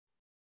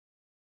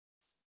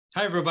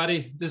Hi,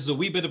 everybody. This is a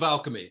Wee Bit of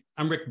Alchemy.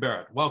 I'm Rick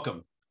Barrett.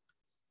 Welcome.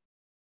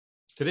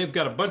 Today, I've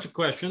got a bunch of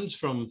questions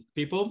from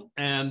people,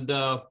 and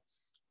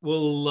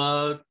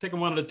we'll take them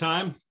one at a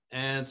time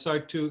and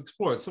start to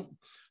explore it. So,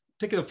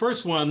 take the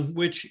first one,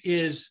 which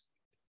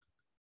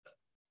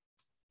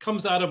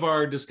comes out of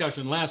our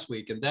discussion last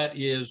week, and that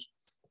is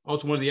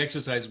also one of the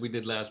exercises we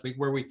did last week,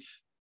 where we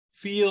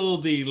feel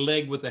the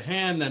leg with the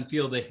hand, then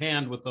feel the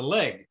hand with the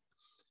leg.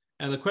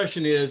 And the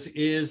question is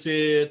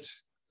it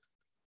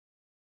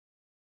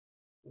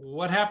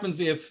what happens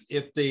if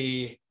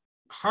the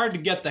hard to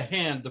get the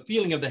hand, the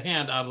feeling of the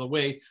hand out of the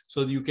way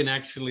so that you can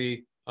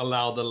actually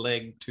allow the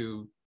leg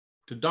to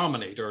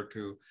dominate or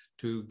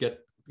to get,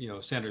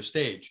 center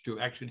stage, to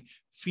actually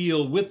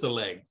feel with the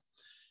leg.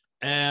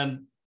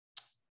 And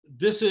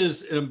this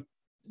is a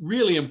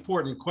really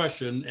important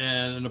question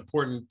and an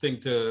important thing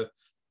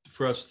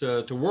for us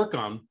to work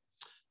on.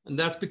 And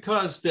that's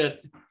because that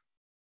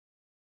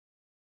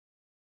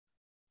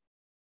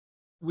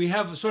we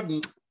have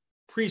certain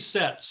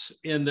presets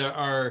in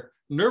our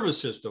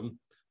nervous system,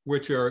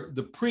 which are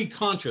the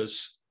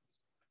pre-conscious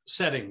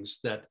settings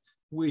that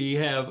we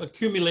have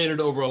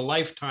accumulated over a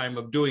lifetime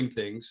of doing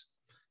things.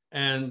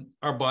 And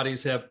our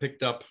bodies have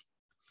picked up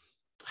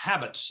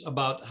habits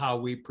about how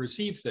we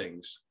perceive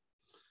things.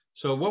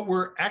 So what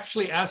we're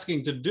actually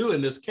asking to do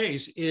in this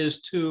case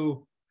is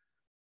to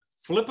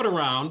flip it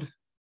around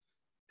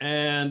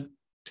and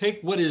take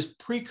what is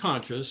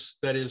pre-conscious,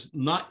 that is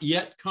not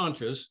yet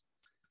conscious,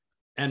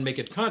 and make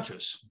it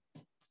conscious.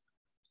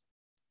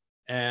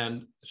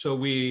 And so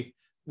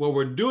what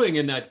we're doing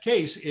in that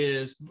case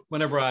is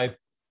whenever I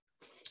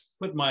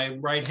put my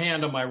right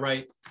hand on my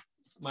right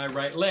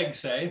leg,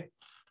 say,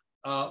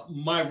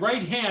 my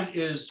right hand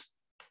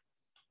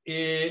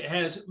it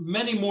has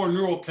many more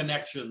neural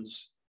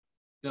connections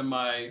than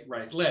my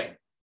right leg.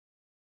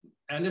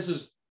 And this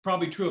is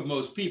probably true of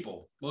most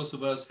people. Most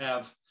of us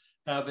have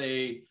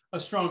a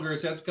stronger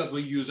sense because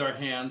we use our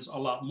hands a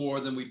lot more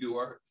than we do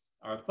our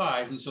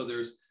thighs. And so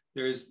there's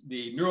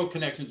the neural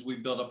connections we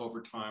build up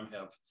over time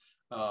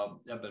are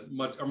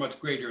much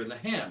greater in the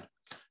hand.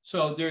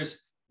 So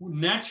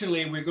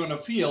naturally we're going to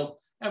feel,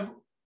 and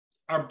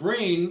our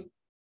brain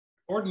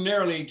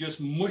ordinarily just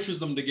mushes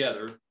them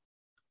together,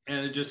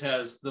 and it just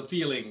has the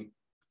feeling,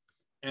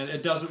 and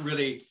it doesn't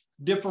really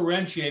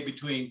differentiate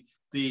between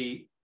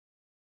the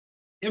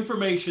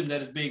information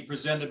that is being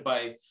presented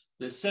by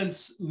the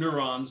sense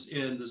neurons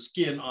in the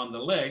skin on the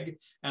leg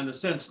and the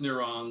sense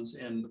neurons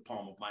in the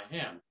palm of my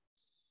hand,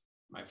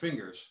 my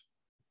fingers.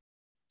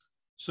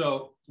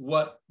 So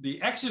what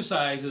the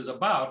exercise is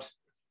about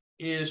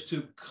is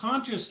to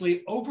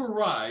consciously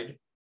override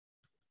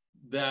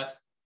that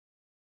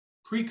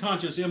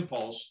pre-conscious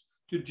impulse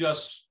to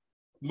just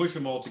mush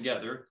them all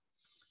together.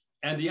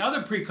 And the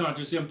other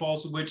pre-conscious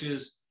impulse, which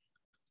is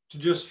to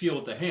just feel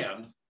with the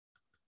hand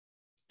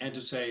and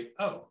to say,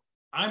 oh,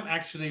 I'm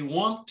actually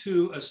want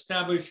to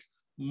establish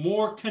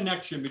more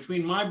connection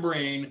between my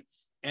brain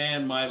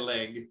and my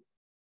leg,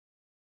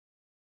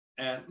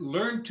 and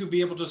learn to be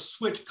able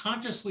to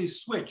consciously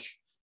switch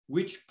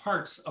which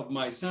parts of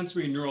my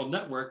sensory neural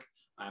network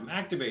I'm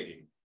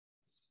activating.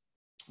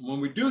 When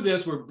we do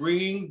this, we're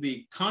bringing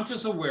the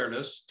conscious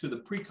awareness to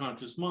the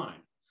pre-conscious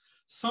mind,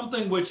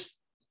 something which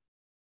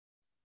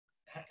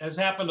has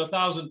happened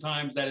 1,000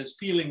 times, that is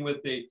feeling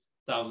with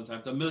 1,000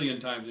 times, 1,000,000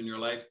 times in your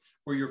life,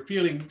 where you're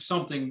feeling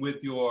something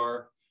with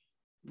your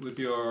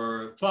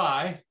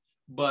thigh,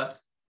 but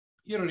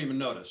you don't even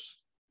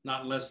notice,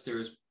 not unless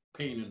there's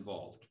pain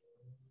involved.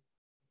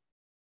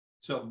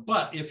 So,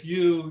 but if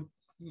you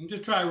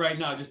just try right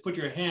now, just put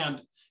your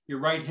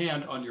right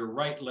hand on your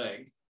right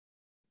leg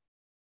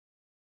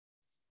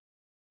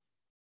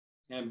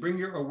and bring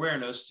your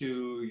awareness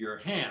to your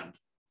hand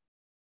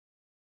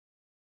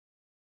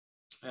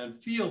and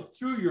feel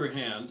through your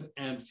hand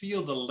and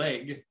feel the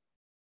leg.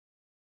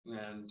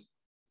 And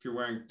if you're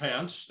wearing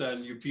pants,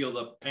 then you feel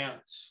the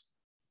pants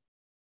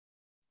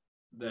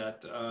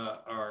that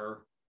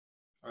are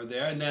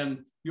there. And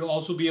then you'll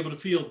also be able to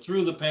feel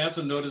through the pants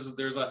and notice that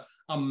there's a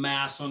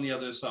mass on the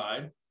other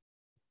side.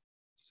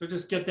 So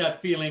just get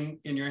that feeling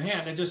in your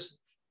hand and just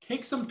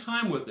take some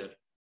time with it.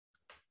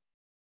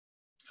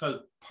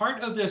 Because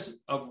part of this,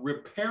 of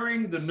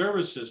repairing the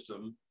nervous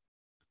system,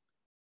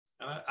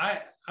 and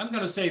I'm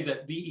going to say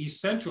that the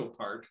essential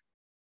part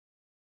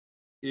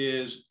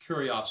is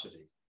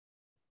curiosity.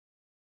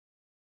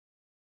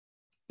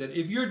 That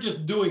if you're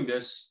just doing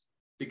this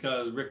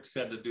because Rick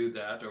said to do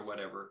that or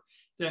whatever,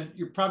 then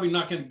you're probably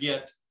not going to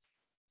get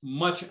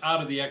much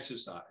out of the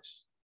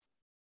exercise.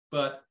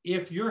 But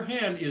if your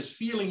hand is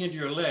feeling into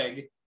your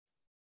leg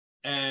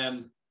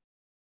and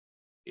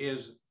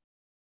is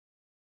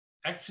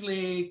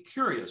actually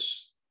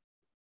curious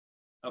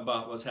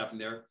about what's happening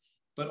there,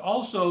 but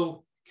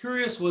also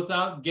curious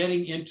without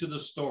getting into the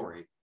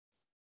story,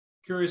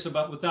 curious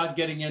about without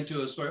getting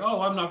into a story.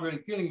 Oh, I'm not really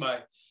feeling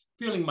my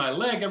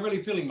leg. I'm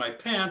really feeling my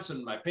pants,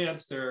 and my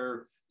pants,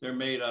 they're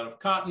made out of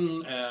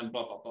cotton and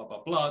blah, blah, blah,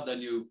 blah, blah.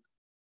 Then you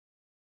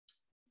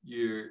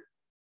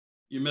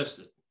missed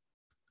it.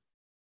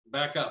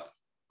 Back up.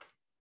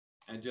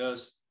 and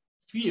just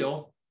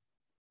feel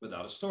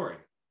without a story.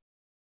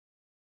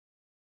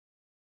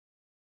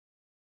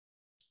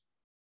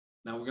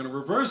 Now we're going to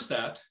reverse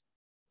that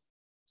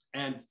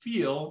and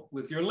feel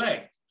with your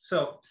leg.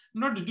 So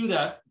in order to do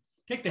that,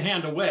 take the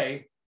hand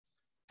away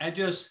and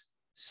just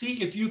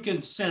see if you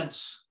can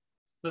sense,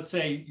 let's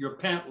say, your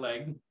pant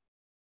leg,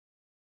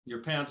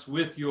 your pants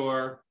with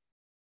your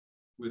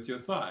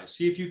thigh.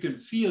 See if you can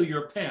feel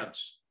your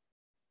pants.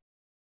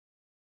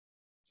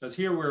 Because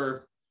here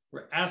we're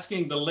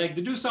asking the leg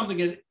to do something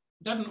it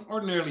doesn't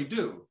ordinarily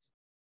do.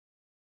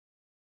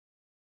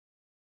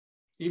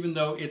 Even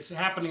though it's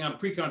happening on a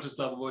preconscious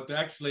level, but to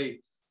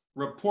actually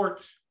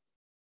report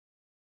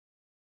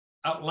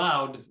out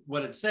loud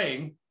what it's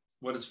saying,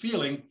 what it's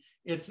feeling,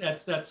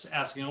 that's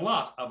asking a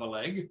lot of a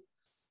leg,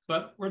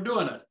 but we're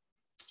doing it.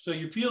 So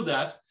you feel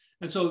that.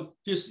 And so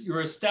just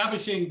you're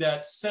establishing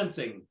that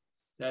sensing,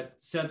 that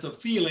sense of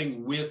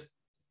feeling with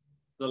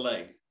the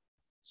leg.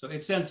 So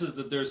it senses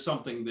that there's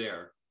something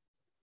there,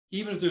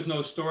 even if there's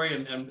no story,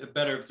 and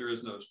better if there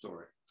is no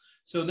story.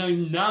 So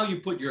then now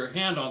you put your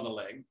hand on the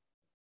leg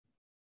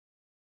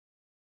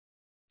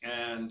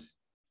and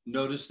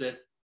notice that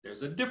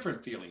there's a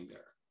different feeling there.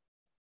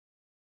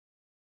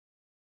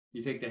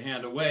 You take the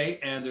hand away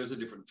and there's a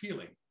different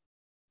feeling,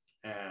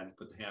 and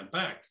put the hand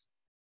back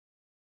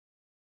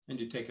and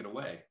you take it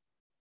away.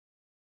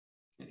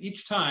 And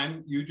each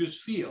time you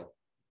just feel,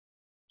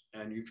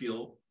 and you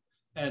feel,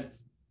 and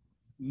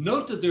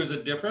note that there's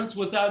a difference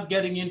without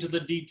getting into the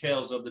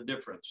details of the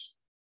difference.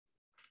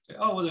 Say,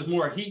 oh, well, there's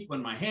more heat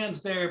when my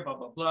hand's there, blah,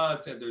 blah, blah.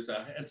 Say there's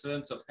a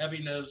sense of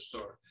heaviness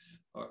or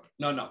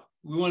no.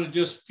 We want to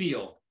just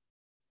feel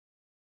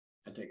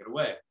and take it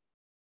away.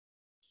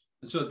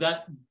 And so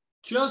that,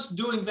 just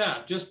doing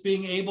that, just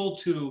being able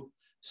to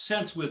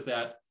sense with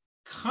that,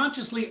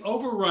 consciously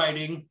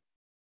overriding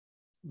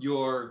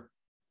your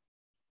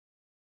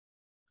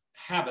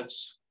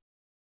habits,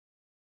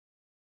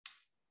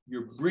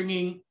 you're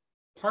bringing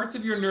parts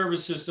of your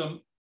nervous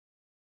system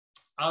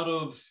out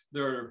of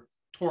their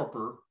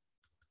torpor.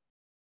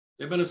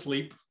 They've been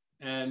asleep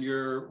and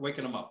you're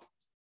waking them up.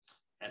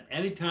 And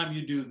anytime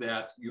you do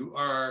that, you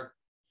are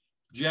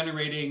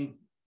generating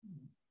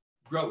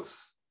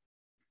growth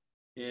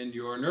in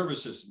your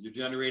nervous system. You're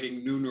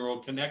generating new neural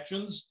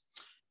connections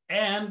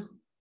and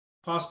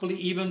possibly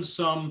even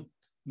some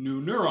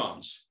new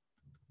neurons.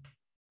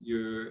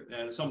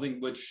 And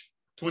something which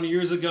 20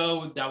 years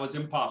ago, that was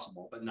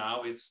impossible, but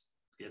now it's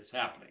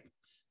happening.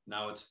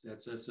 Now it's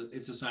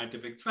a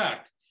scientific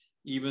fact,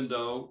 even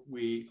though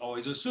we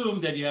always assume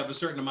that you have a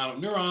certain amount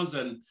of neurons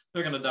and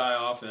they're going to die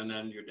off and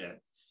then you're dead.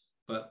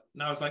 But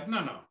now it's like,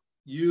 no,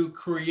 you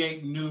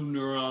create new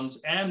neurons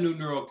and new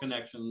neural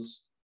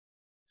connections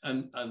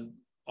and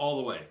all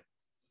the way.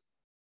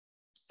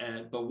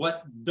 But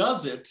what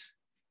does it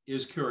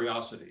is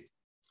curiosity.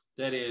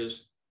 That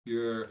is,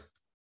 you're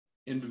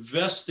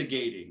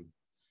investigating.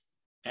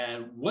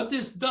 And what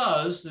this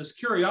does, this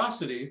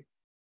curiosity,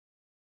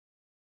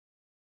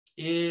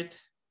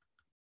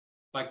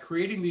 by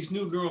creating these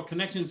new neural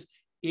connections,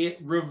 it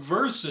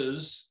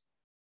reverses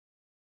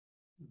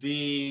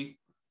the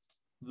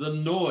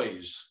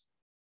noise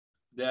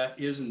that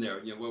is in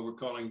there, what we're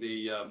calling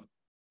the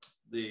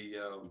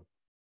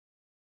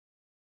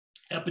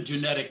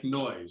epigenetic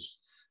noise,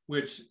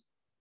 which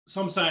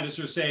some scientists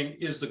are saying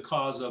is the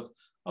cause of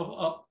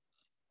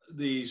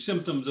the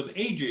symptoms of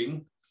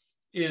aging,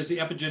 is the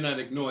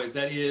epigenetic noise.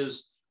 That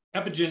is,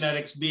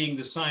 epigenetics being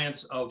the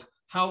science of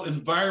how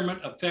environment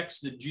affects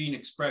the gene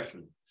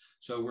expression.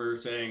 So we're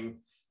saying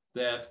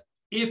that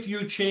if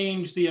you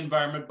change the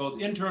environment,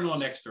 both internal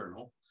and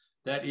external,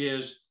 that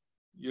is,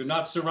 you're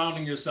not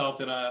surrounding yourself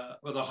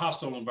with a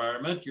hostile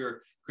environment,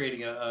 you're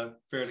creating a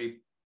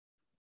fairly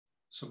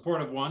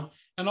supportive one,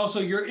 and also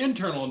your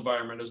internal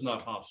environment is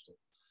not hostile.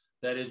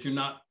 That is, you're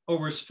not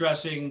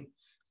overstressing,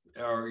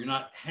 or you're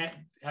not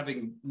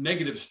having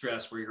negative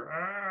stress where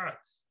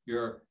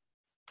you're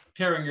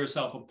tearing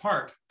yourself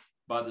apart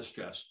by the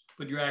stress,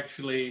 but you're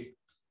actually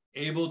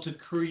able to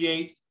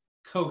create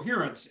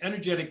coherence,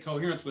 energetic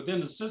coherence within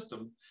the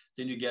system.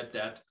 Then you get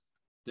that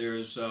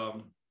there's,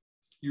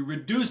 you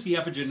reduce the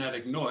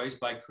epigenetic noise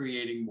by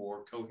creating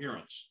more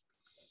coherence.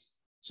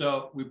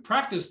 So we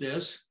practice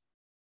this.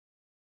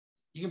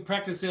 You can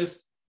practice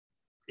this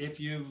if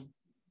you've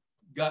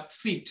got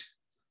feet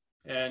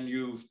and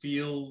you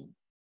feel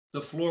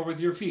the floor with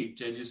your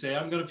feet and you say,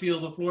 I'm going to feel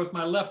the floor with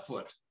my left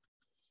foot.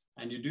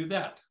 And you do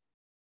that.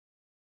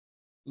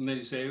 And then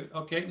you say,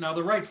 okay, now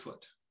the right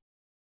foot.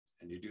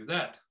 And you do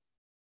that.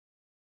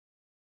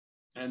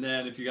 And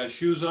then if you got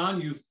shoes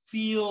on, you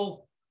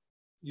feel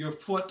your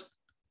foot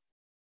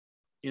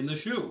in the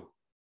shoe.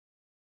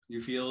 You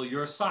feel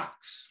your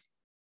socks.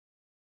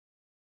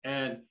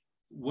 And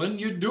when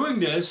you're doing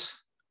this,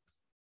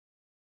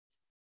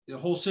 the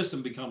whole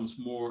system becomes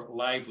more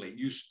lively.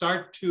 You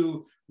start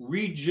to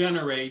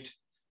regenerate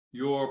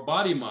your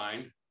body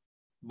mind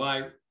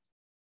by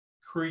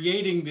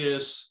creating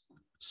this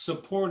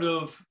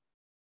supportive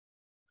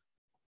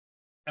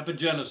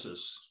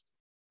epigenesis,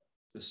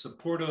 the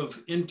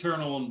supportive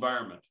internal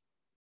environment.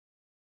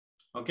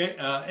 Okay,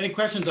 any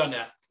questions on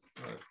that?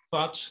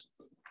 Thoughts?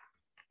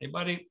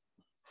 Anybody?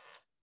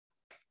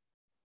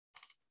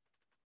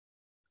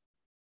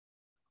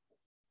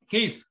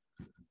 Keith?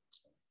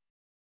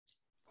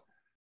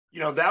 You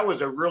know, that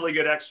was a really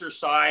good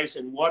exercise.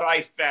 And what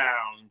I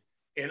found,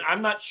 and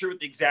I'm not sure what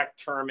the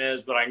exact term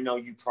is, but I know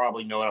you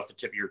probably know it off the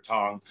tip of your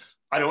tongue.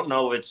 I don't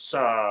know if it's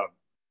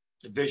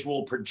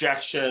visual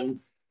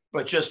projection,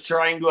 but just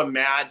trying to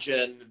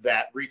imagine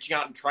that reaching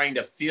out and trying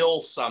to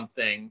feel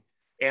something.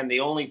 And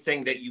the only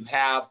thing that you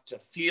have to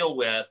feel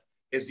with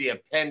is the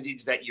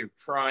appendage that you're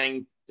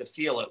trying to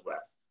feel it with,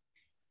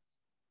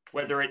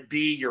 whether it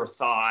be your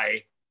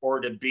thigh or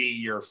to be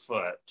your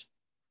foot.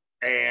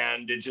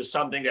 And it's just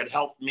something that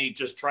helped me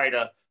just try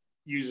to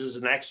use as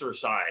an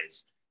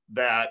exercise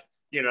that,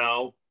 you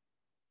know,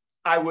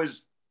 I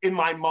was in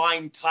my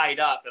mind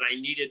tied up and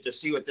I needed to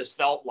see what this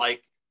felt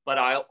like, but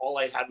all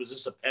I had was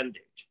this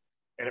appendage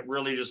and it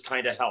really just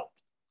kind of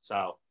helped.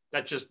 So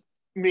that's just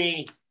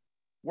me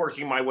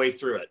working my way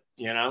through it,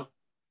 you know?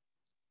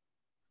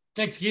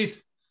 Thanks,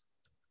 Keith.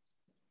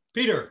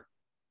 Peter.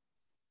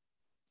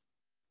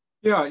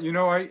 Yeah, you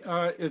know,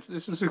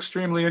 this is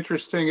extremely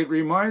interesting. It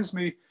reminds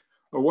me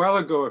a while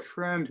ago, a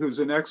friend who's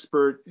an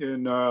expert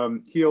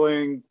in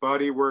healing,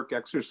 body work,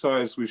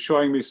 exercise was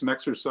showing me some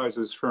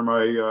exercises for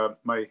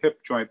my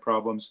hip joint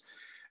problems.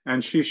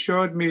 And she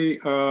showed me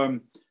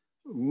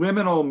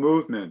liminal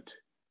movement,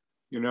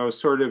 you know,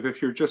 sort of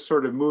if you're just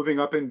sort of moving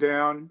up and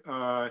down,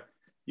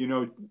 you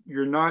know,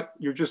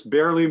 you're just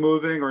barely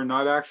moving or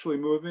not actually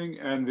moving.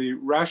 And the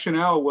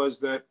rationale was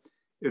that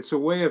it's a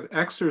way of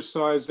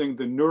exercising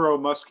the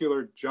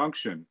neuromuscular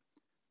junction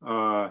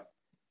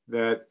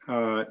that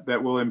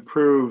will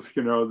improve,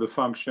 you know, the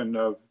function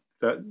of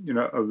that, you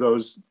know, of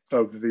those,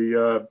 of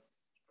the,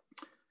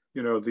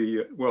 you know,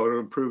 well, it'll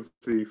improve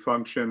the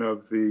function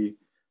of the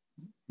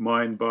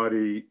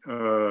mind-body,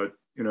 you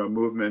know,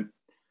 movement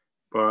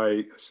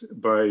by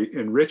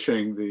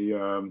enriching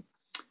the,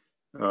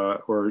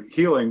 or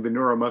healing the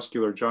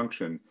neuromuscular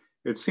junction.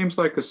 It seems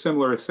like a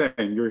similar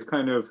thing. You're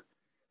kind of,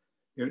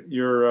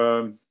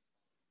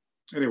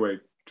 anyway,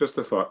 just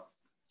a thought.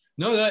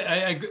 No,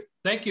 I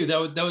thank you.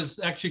 That was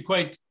actually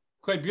quite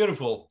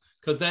beautiful,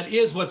 because that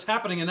is what's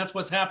happening, and that's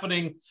what's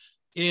happening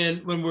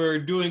when we're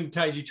doing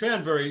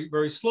Taijiquan very,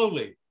 very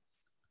slowly,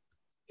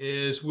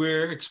 is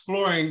we're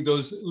exploring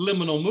those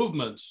liminal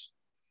movements.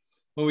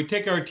 When we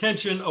take our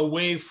attention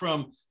away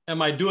from,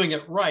 am I doing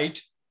it right?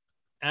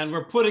 And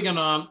we're putting it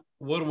on,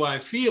 what am I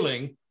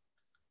feeling?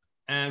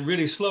 And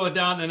really slow it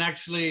down and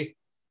actually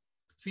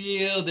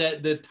feel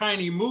that the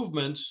tiny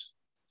movements,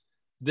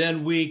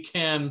 then we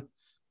can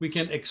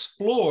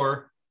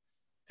explore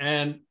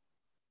and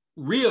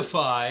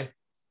reify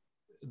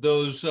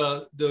those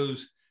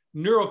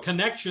neural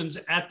connections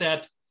at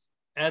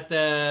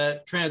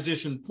that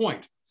transition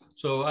point.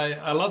 So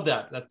I love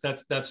that.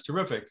 That's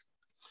terrific.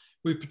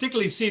 We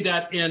particularly see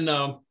that in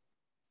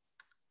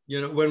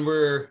you know, when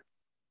we're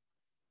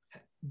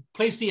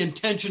place the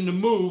intention to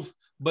move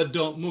but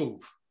don't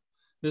move.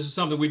 This is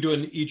something we do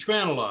in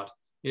Yichuan a lot.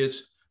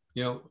 It's,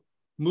 you know,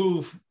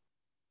 move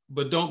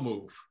but don't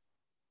move.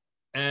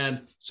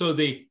 And so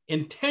the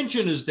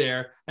intention is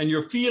there, and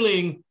you're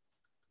feeling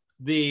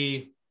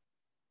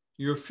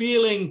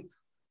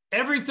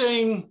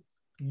everything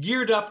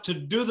geared up to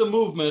do the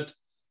movement,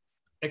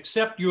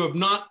 except you have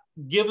not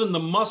given the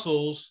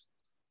muscles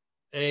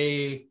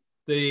the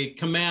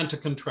command to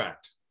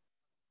contract.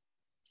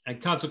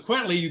 And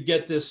consequently, you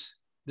get this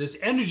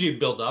energy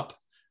buildup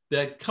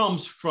that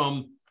comes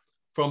from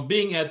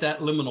being at that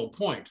liminal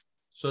point.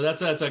 So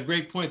that's a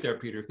great point there,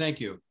 Peter. Thank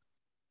you.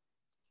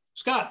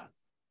 Scott.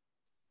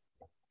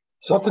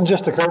 Something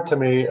just occurred to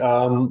me.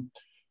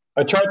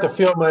 I tried to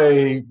feel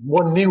my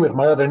one knee with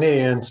my other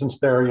knee, and since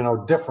they're, you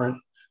know, different,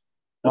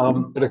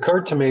 it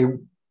occurred to me: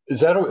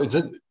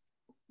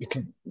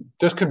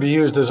 this could be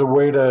used as a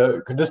way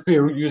to? Could this be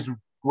used a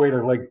way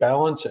to like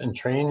balance and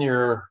train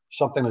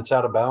something that's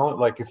out of balance?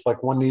 Like if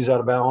like one knee's out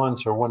of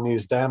balance, or one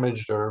knee's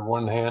damaged, or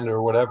one hand,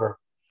 or whatever.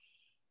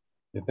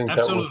 You think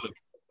absolutely, that would...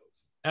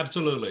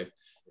 Absolutely.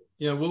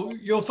 You know, well,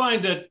 you'll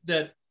find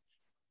that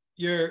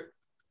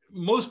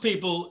most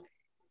people,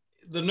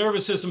 the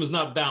nervous system is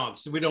not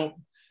balanced. We don't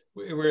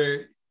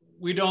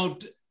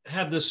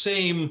have the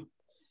same,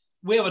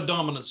 we have a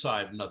dominant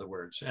side, in other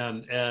words,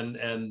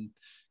 and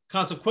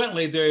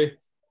consequently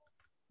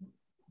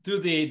through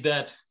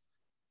that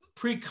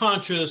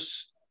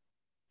pre-conscious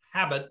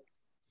habit,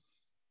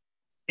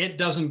 it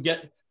doesn't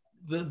get,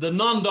 the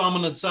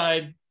non-dominant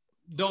side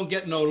don't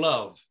get no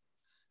love.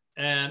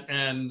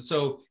 And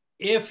so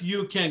if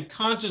you can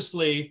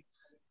consciously,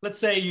 let's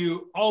say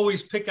you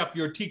always pick up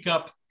your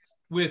teacup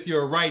with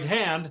your right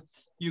hand,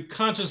 you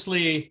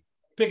consciously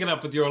pick it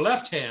up with your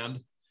left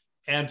hand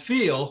and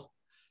feel,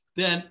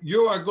 then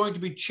you are going to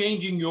be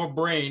changing your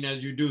brain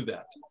as you do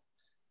that.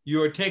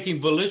 You are taking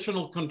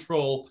volitional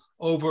control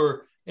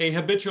over a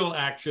habitual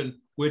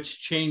action, which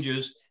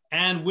changes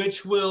and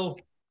which will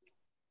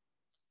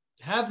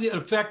have the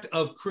effect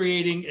of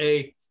creating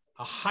a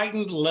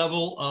heightened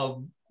level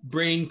of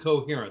brain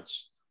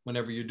coherence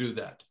whenever you do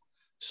that.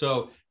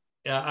 So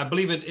I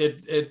believe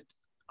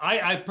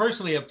I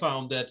personally have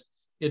found that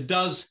it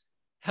does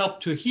help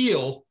to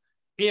heal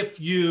if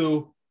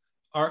you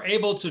are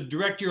able to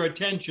direct your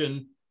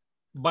attention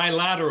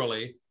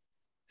bilaterally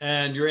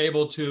and you're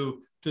able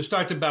to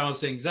start to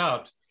balance things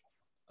out.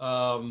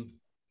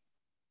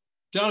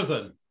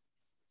 Jonathan,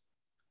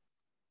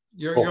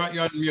 you're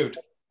on mute.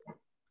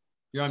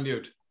 You're on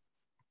mute.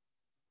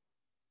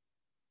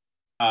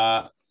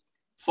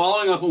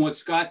 Following up on what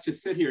Scott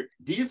just said here,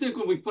 do you think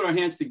when we put our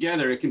hands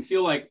together, it can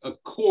feel like a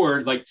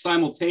chord, like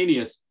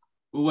simultaneous,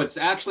 but what's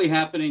actually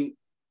happening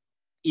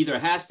either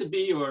has to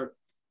be, or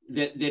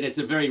that it's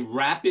a very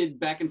rapid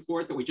back and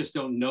forth that we just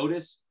don't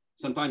notice?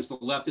 Sometimes the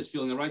left is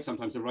feeling the right,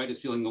 sometimes the right is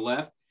feeling the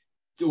left.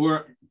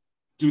 Or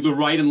do the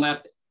right and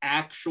left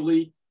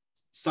actually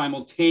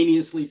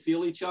simultaneously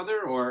feel each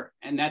other? Or,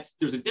 and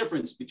there's a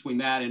difference between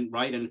that and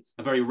right, and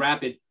a very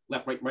rapid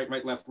left, right, right,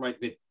 right, left, right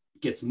that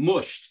gets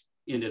mushed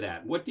into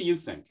that. What do you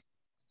think?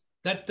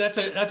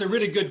 That's a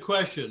really good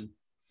question.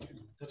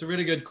 That's a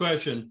really good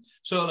question.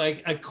 So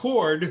like a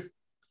chord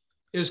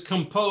is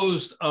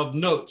composed of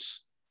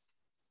notes,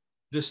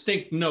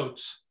 distinct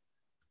notes.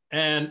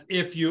 And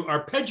if you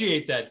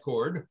arpeggiate that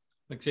chord,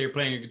 like say you're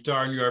playing a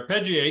guitar and you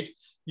arpeggiate,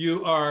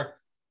 you are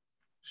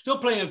still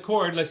playing a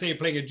chord. Let's say you're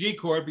playing a G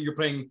chord, but you're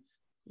playing,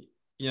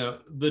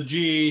 the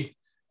G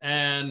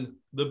and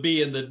the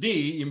B and the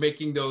D. You're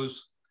making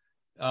those,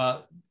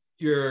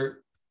 you're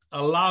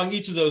allowing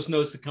each of those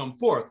notes to come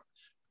forth.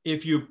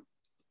 If you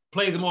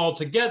play them all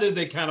together,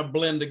 they kind of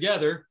blend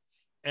together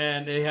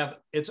and they have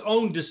its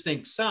own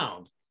distinct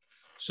sound.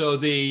 So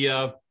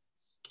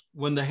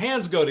when the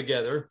hands go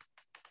together,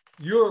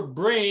 your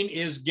brain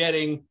is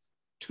getting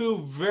two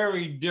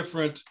very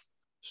different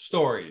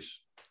stories.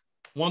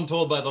 One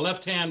told by the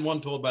left hand, one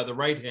told by the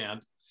right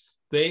hand.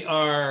 They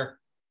are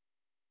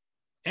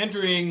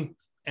entering,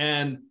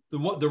 and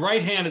the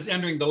right hand is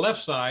entering the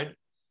left side,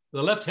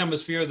 the left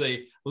hemisphere,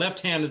 the left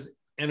hand is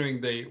entering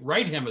the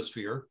right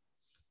hemisphere.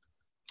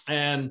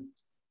 And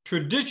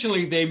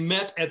traditionally they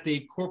met at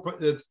the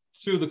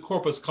through the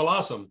corpus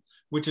callosum,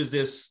 which is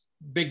this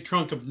big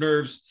trunk of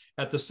nerves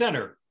at the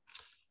center.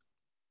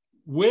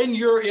 When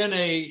you're in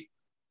a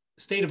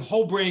state of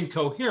whole brain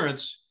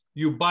coherence,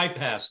 you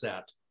bypass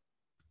that.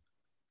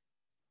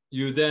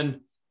 The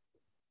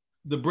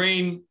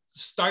brain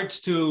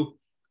starts to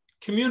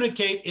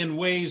communicate in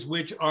ways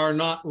which are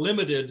not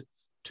limited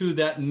to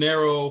that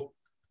narrow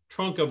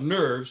trunk of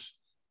nerves,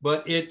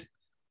 but it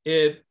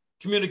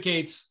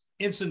communicates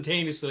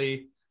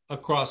instantaneously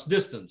across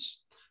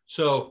distance.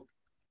 So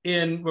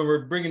when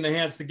we're bringing the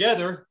hands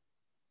together,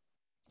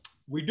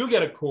 we do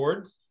get a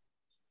chord.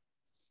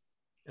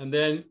 And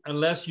then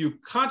unless you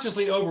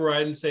consciously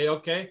override and say,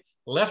 okay,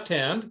 left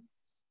hand,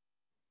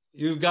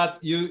 you're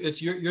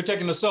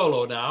taking a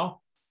solo now.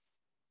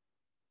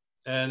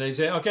 And they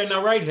say, okay,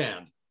 now right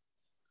hand.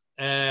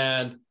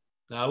 And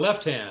now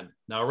left hand,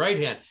 now right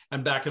hand,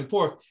 and back and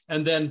forth.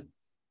 And then,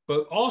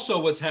 but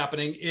also what's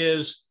happening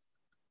is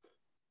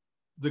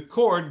the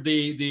chord,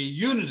 the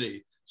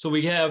unity. So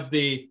we have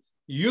the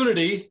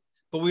unity,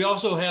 but we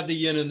also have the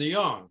yin and the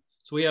yang.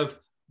 So we have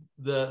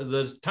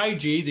the Tai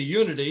Chi, the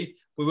unity,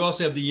 but we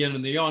also have the yin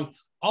and the yang.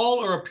 All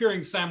are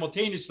appearing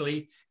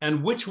simultaneously,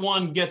 and which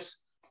one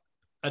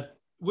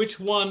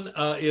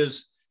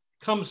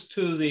comes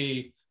to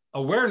the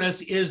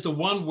awareness is the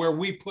one where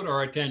we put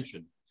our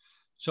attention.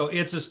 So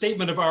it's a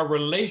statement of our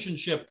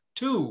relationship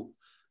to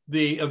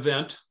the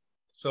event.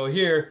 So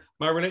here,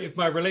 if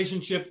my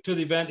relationship to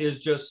the event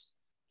is just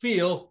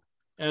feel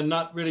and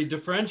not really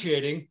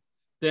differentiating,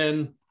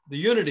 then the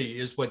unity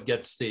is what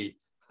gets the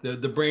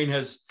brain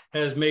has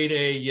made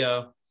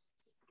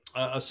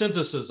a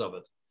synthesis of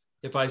it.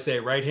 If I say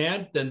right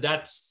hand, then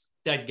that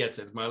gets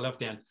it, my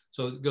left hand.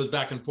 So it goes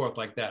back and forth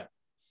like that.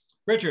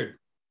 Richard.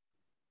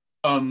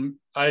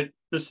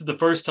 This is the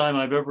first time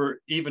I've ever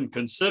even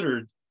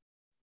considered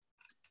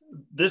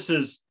this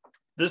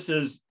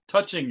is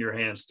touching your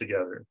hands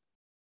together.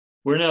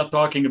 We're now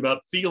talking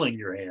about feeling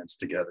your hands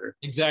together.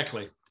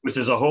 Exactly. Which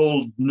is a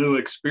whole new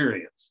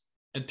experience.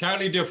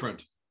 Entirely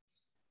different.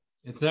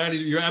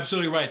 You're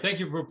absolutely right. Thank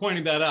you for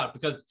pointing that out,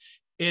 because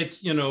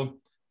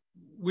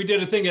we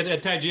did a thing at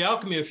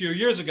Taijiquan a few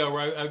years ago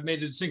where I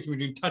made a distinction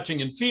between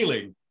touching and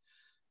feeling.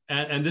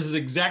 And this is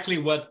exactly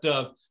what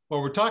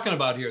we're talking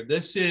about here.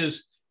 This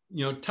is,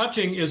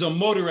 touching is a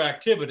motor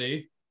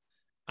activity.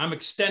 I'm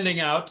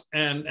extending out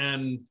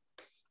and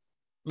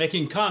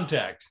making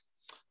contact.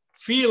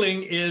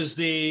 Feeling is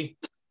the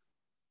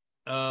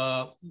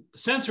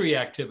sensory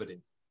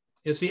activity.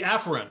 It's the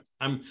afferent.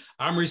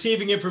 I'm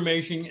receiving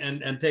information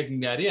and taking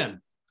that in.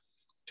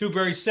 Two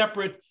very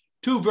separate,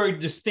 two very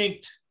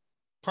distinct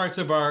parts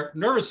of our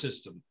nervous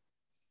system.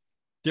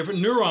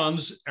 Different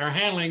neurons are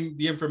handling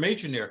the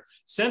information there.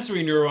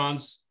 Sensory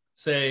neurons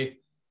say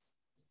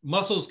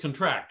muscles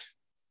contract.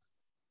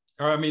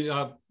 Motor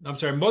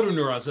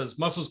neuron says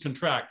muscles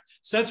contract.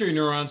 Sensory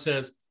neuron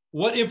says,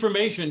 what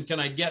information can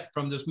I get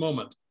from this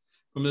moment,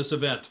 from this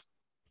event?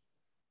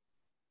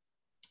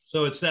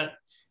 So it's that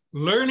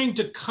learning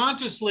to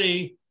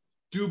consciously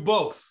do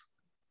both.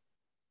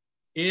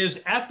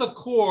 is at the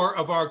core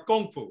of our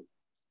Kung Fu.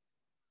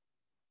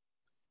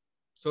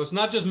 So it's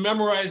not just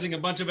memorizing a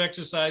bunch of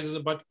exercises,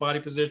 a bunch of body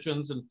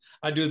positions, and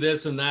I do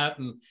this and that,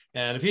 and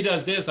if he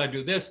does this, I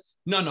do this.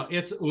 No,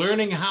 it's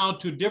learning how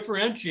to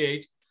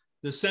differentiate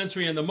the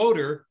sensory and the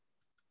motor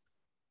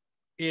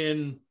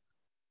in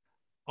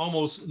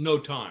almost no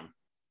time,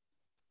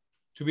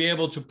 to be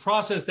able to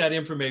process that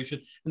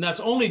information. And that's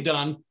only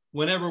done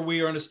whenever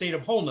we are in a state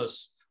of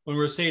wholeness, when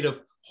we're in a state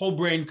of whole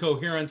brain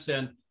coherence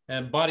and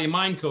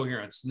body-mind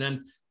coherence.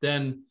 And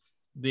then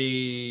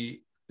the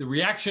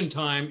reaction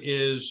time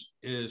is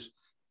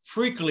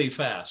freakily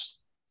fast.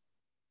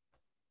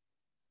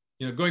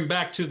 You know, going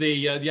back to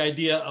the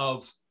idea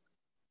of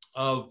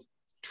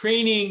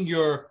training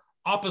your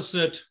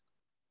opposite,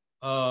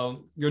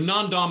 your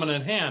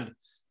non-dominant hand.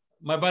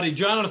 My buddy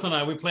Jonathan and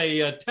I, we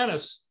play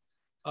tennis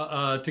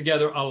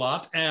together a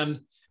lot. And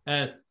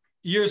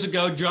years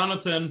ago,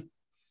 Jonathan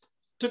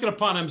took it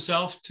upon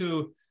himself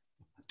to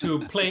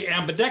play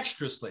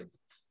ambidextrously.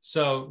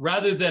 So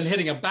rather than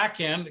hitting a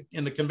backhand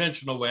in the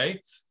conventional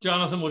way,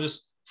 Jonathan will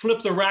just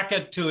flip the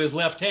racket to his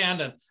left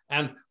hand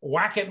and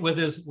whack it with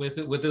his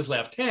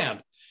left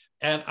hand.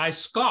 And I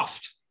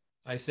scoffed.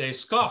 I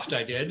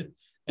did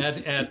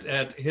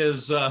at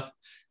his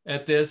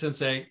at this and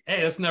say,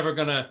 hey, that's never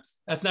gonna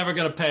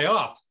pay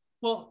off.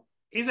 Well,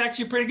 he's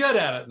actually pretty good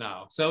at it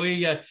now. So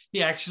he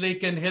actually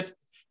can hit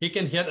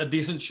a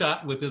decent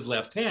shot with his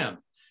left hand.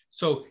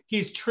 So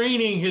he's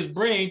training his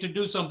brain to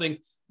do something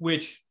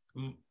which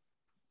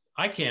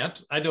I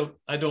can't. I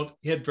don't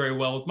hit very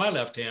well with my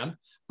left hand,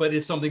 but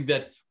it's something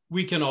that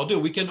we can all do.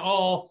 We can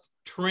all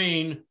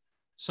train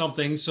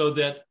something so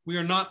that we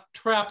are not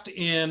trapped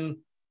in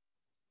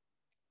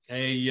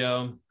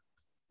in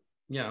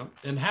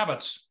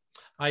habits.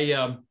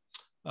 I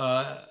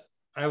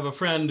have a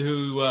friend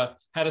who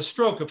had a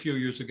stroke a few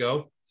years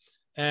ago,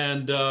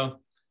 and the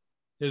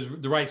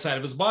right side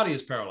of his body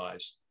is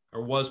paralyzed,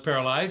 or was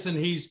paralyzed, and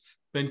he's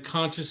been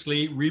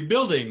consciously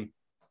rebuilding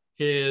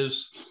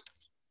his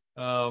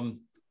body.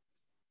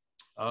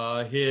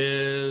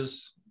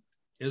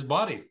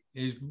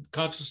 He's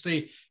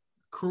consciously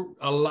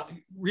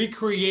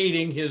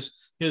recreating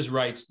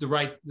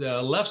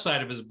the left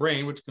side of his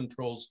brain, which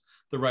controls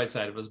the right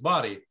side of his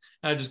body.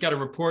 And I just got a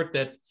report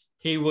that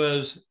he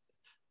was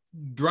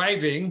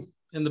driving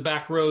in the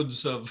back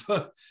roads of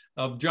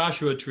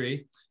Joshua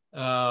Tree.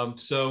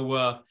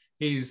 So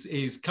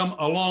he's come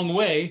a long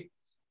way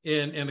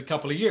in a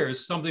couple of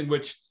years, something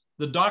which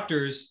the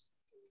doctors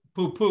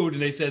poo-pooed,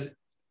 and they said,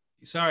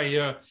 sorry,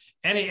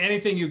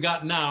 anything you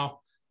got now,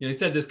 he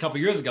said this a couple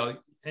of years ago,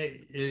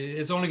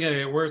 it's only going to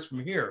get worse from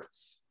here.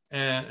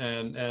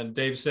 And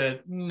Dave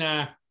said,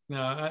 no,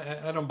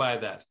 I don't buy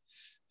that.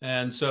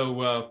 And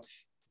so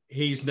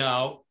he's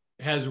now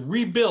has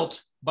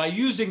rebuilt, by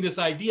using this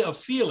idea of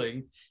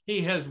feeling,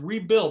 he has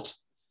rebuilt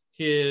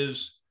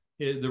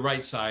the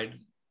right side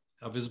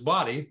of his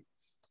body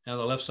and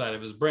the left side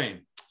of his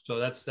brain. So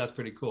that's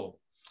pretty cool.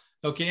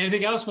 Okay,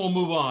 anything else? We'll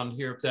move on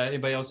here. If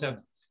anybody else have,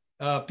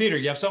 Peter,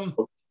 you have something?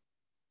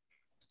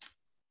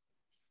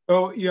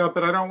 Oh, yeah,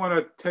 but I don't want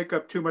to take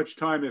up too much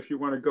time if you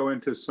want to go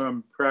into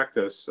some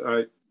practice.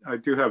 I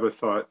do have a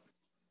thought.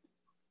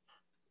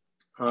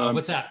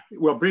 What's that?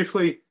 Well,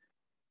 briefly,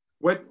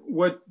 what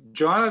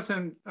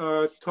Jonathan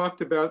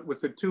talked about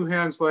with the two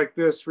hands like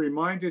this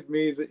reminded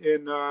me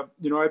that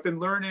I've been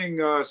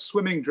learning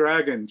swimming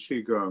dragon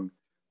Qigong,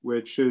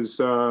 which is,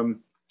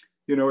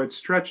 it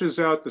stretches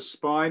out the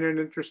spine in an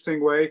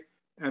interesting way,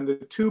 and the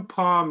two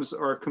palms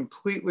are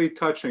completely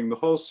touching the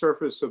whole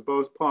surface of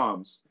both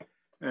palms.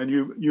 And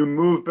you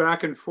move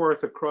back and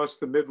forth across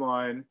the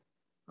midline.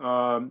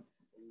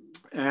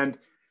 And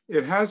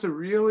it has a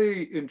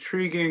really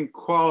intriguing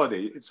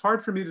quality. It's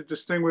hard for me to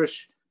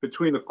distinguish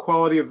between the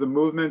quality of the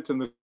movement and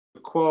the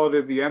quality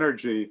of the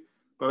energy,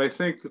 but I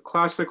think the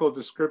classical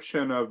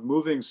description of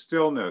moving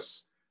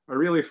stillness, I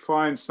really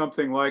find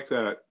something like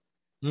that.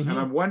 Mm-hmm. And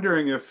I'm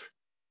wondering if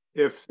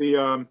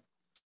the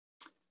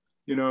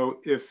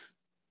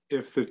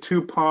if the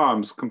two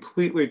palms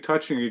completely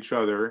touching each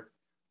other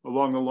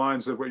along the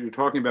lines of what you're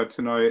talking about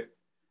tonight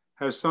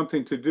has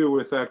something to do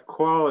with that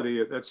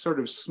quality, that sort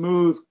of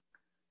smooth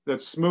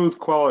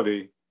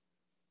quality.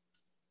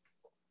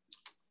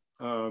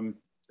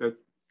 That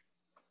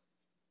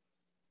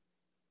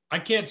I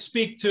can't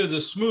speak to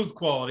the smooth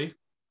quality.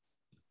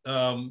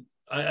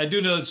 I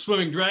do know that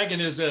swimming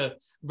dragon is a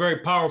very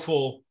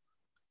powerful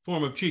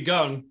form of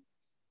Qigong,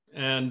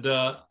 and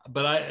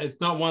but it's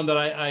not one that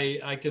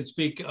I can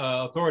speak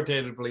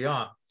authoritatively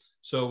on.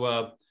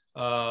 So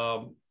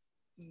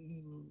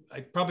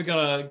I'm probably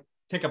gonna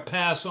take a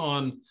pass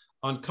on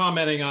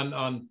commenting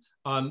on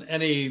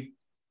any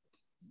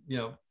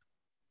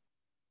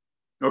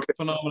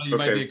phenomena you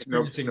might be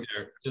experiencing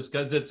there, just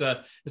because it's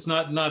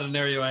not an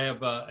area I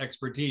have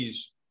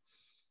expertise.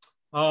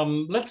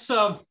 Let's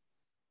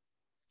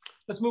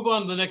move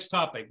on to the next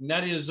topic, and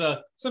that is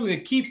something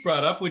that Keith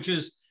brought up, which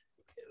is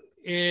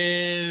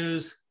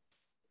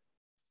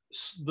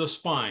the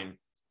spine.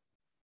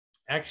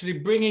 Actually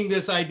bringing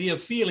this idea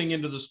of feeling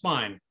into the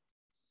spine.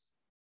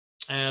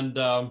 And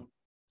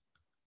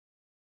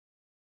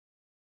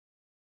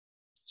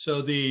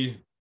so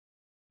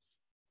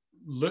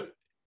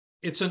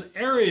it's an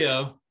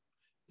area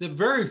that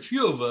very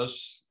few of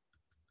us,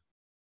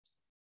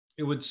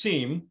 it would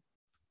seem,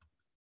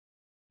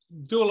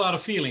 do a lot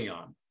of feeling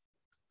on.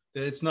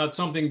 It's not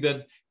something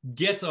that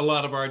gets a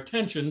lot of our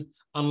attention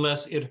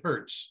unless it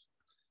hurts.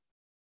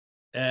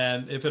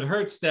 And if it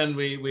hurts, then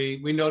we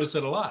notice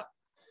it a lot.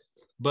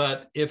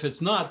 But if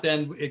it's not,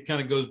 then it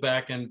kind of goes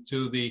back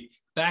into the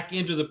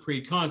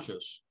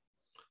pre-conscious.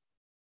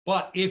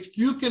 But if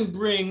you can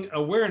bring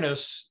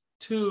awareness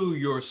to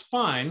your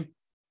spine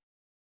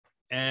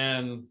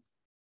and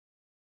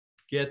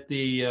get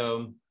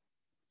the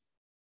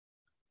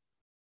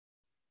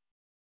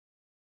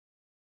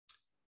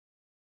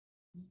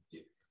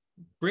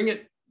bring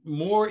it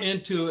more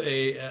into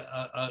a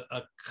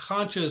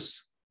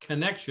conscious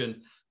connection,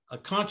 a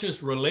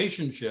conscious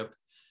relationship,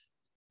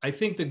 I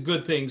think the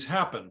good things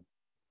happen.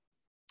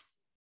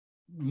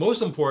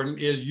 Most important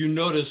is you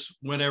notice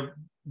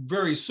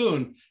very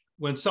soon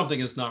when something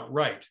is not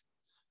right.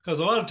 Because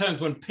a lot of times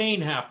when pain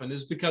happens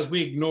is because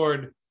we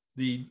ignored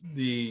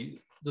the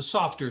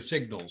softer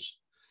signals.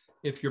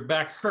 If your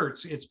back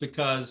hurts, it's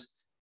because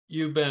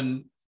you've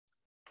been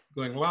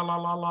going la la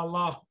la la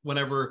la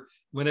whenever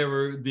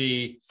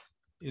the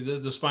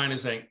spine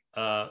is saying,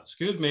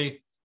 excuse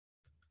me,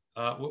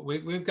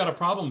 we've got a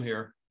problem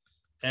here.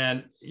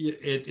 And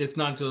it's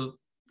not until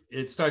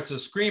it starts to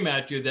scream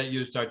at you that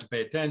you start to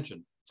pay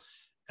attention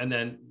and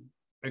then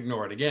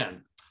ignore it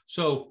again.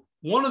 So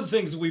one of the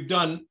things that we've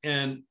done,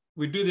 and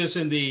we do this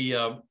in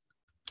the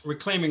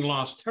Reclaiming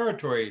Lost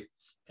Territory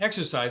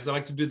exercise, I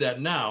like to do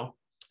that now.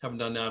 Haven't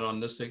done that on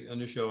this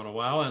show in a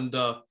while. And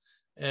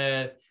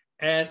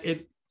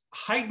it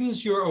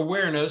heightens your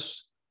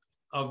awareness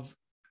of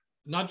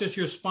not just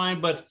your spine,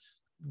 but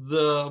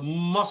the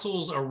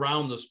muscles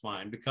around the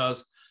spine,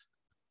 because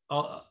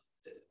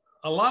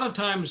a lot of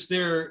times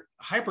they're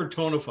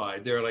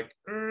hypertonified. They're like,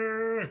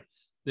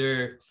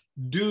 they're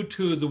due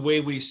to the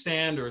way we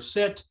stand or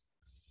sit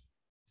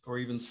or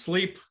even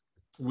sleep.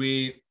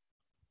 The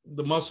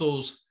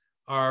muscles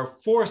are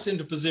forced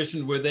into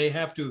position where they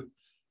have to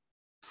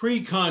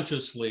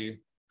pre-consciously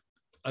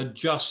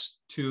adjust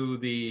to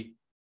the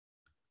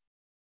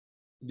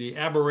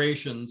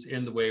aberrations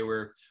in the way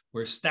we're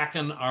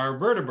stacking our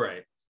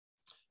vertebrae.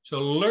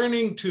 So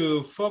learning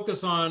to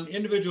focus on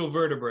individual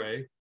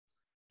vertebrae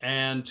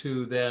and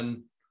to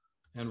then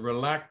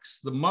relax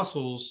the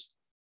muscles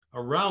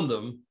around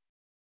them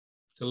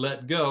to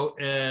let go.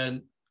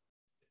 And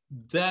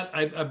that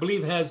I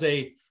believe has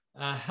a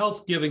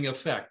health-giving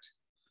effect.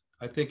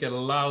 I think it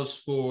allows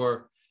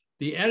for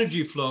the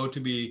energy flow to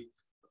be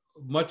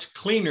much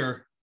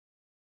cleaner,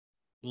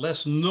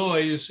 less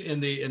noise in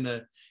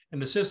the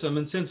system.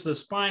 And since the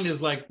spine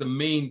is like the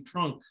main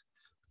trunk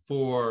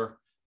for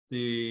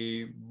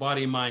the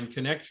body-mind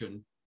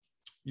connection,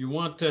 you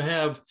want to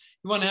have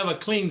a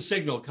clean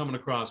signal coming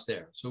across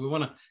there. So we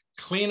want to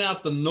clean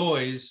out the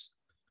noise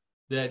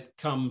that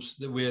comes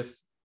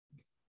with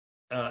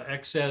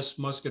excess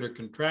muscular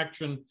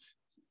contraction,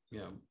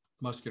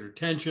 muscular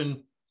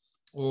tension,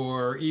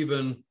 or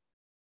even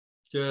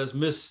just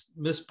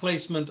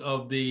misplacement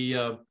of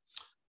the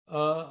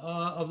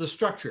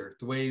structure.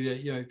 The way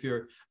that if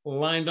you're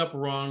lined up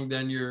wrong,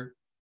 then you're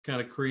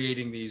kind of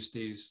creating these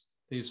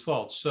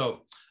faults.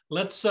 So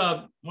let's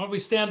why don't we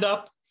stand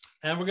up,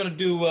 and we're going to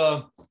do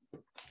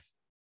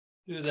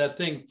that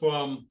thing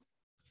from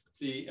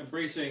the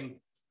Embracing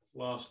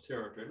Lost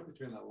Territory. Let me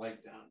turn that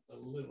light down a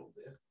little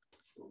bit.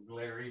 It's a little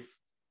glary.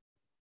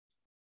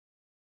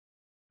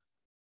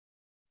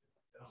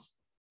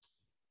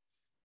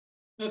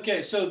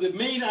 Okay, so the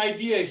main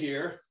idea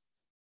here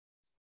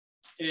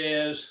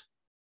is,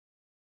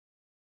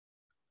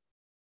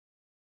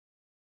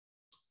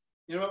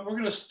 we're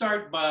going to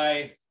start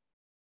by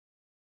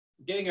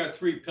getting our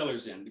 3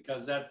 pillars in,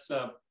 because that's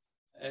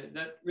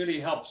that really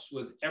helps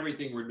with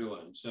everything we're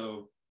doing.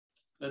 So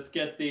let's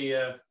get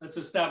let's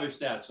establish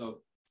that.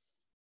 So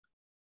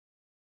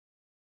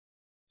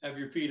have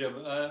your feet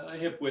a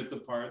hip width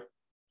apart,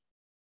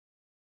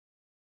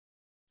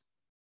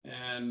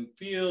 and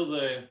feel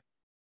the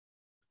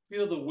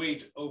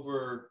weight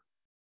over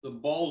the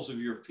balls of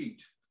your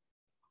feet.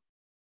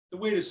 The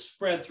weight is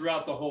spread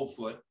throughout the whole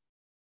foot,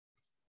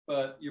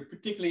 but you're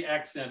particularly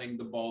accenting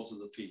the balls of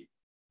the feet.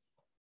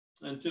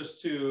 And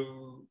just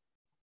to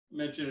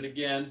mention it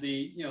again,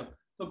 the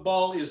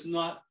ball is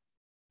not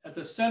at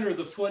the center of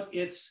the foot,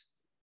 it's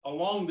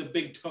along the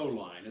big toe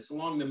line. It's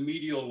along the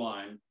medial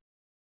line,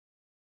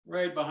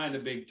 right behind the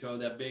big toe,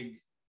 that big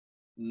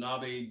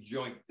knobby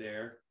joint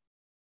there.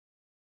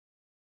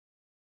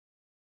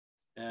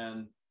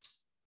 And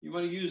you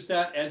want to use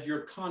that as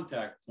your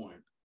contact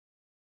point.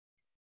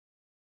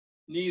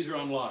 Knees are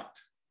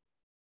unlocked.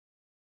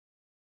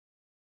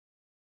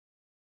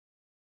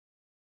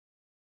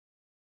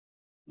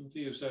 And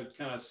feel yourself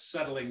kind of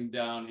settling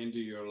down into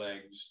your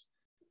legs.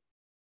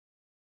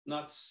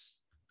 Not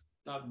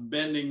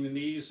bending the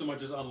knees so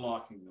much as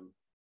unlocking them.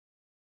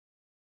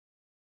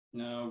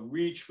 Now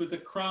reach with the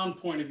crown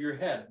point of your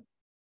head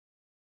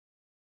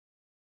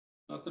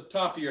Not the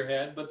top of your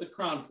head, but the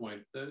crown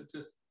point,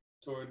 just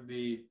toward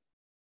the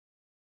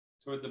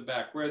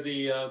back, where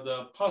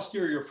the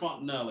posterior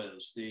fontanelle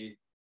is, the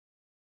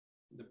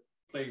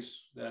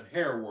place, that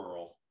hair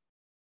whorl.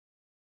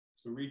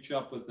 So reach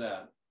up with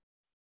that.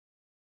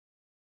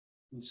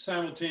 And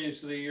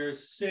simultaneously, you're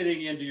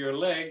sitting into your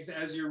legs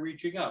as you're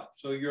reaching up.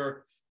 So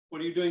what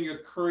are you doing?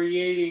 You're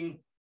creating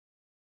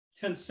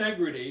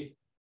tensegrity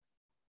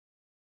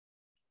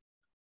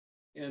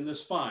in the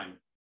spine.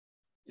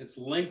 It's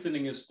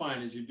lengthening his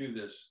spine as you do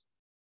this.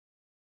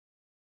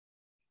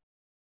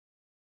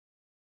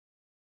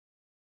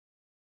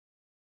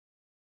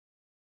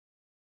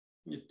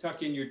 You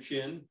tuck in your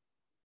chin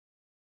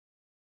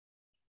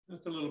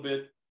just a little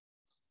bit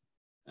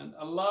and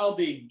allow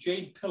the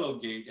jade pillow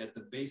gate at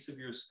the base of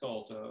your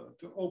skull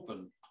to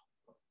open.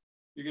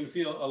 You're going to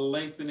feel a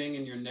lengthening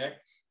in your neck,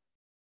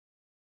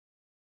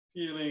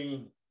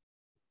 feeling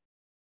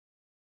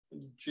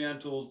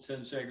gentle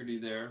tensegrity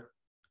there.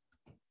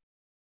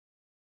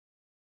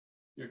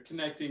 You're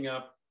connecting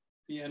up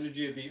the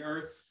energy of the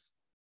earth,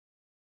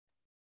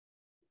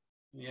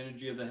 the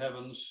energy of the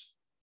heavens.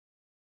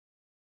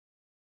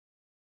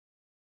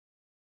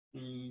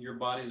 And your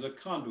body is a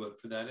conduit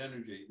for that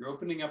energy. You're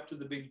opening up to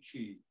the big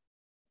chi.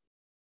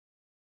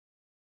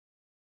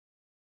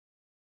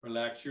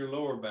 Relax your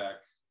lower back.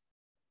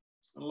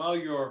 Allow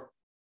your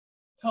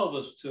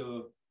pelvis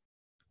to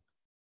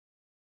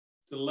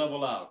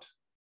level out.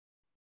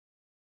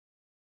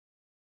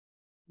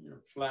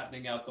 You're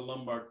flattening out the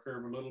lumbar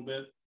curve a little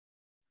bit.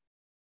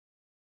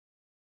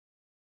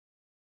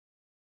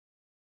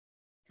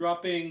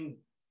 Dropping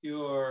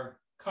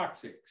your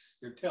coccyx,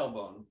 your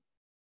tailbone.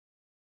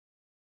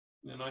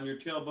 And on your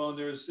tailbone,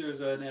 there's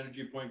an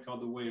energy point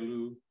called the Wei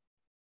Lu.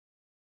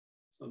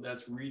 So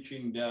that's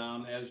reaching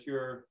down as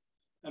you're,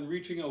 and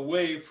reaching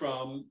away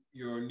from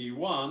your knee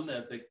one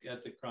at the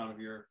crown of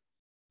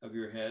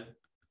your head.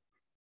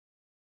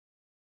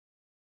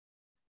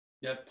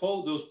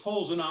 Those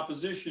poles and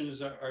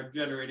oppositions are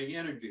generating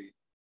energy.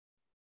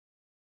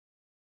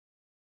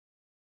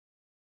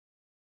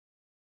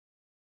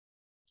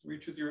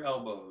 Reach with your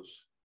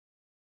elbows.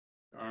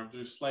 Your arms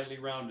are slightly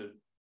rounded.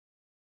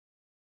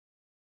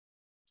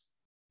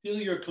 Feel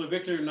your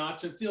clavicular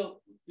notch and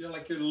feel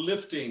like you're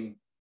lifting,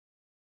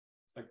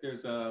 like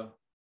there's a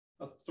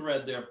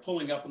thread there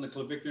pulling up in the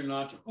clavicular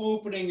notch,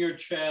 opening your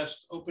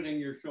chest, opening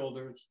your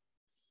shoulders.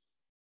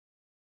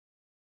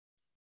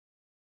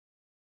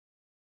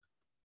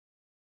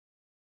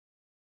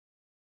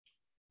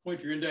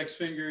 Point your index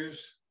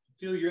fingers,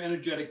 feel your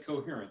energetic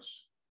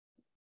coherence.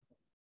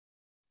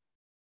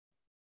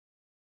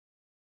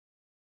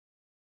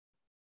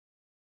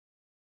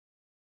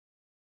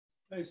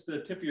 Place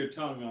the tip of your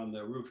tongue on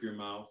the roof of your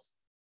mouth,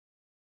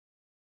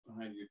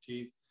 behind your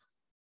teeth.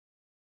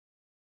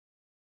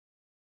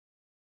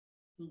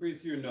 And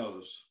breathe through your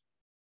nose.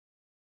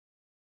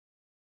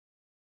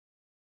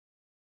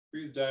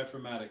 Breathe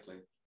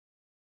diaphragmatically.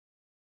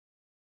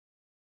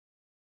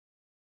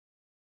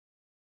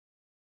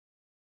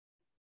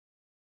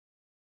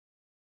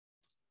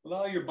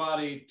 Allow your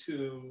body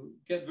to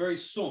get very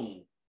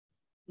sung.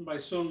 And by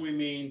sung, we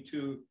mean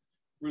to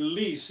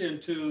release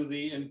into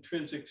the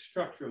intrinsic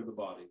structure of the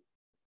body.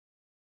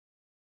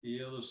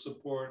 Feel the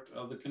support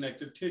of the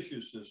connective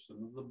tissue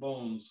system, of the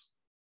bones.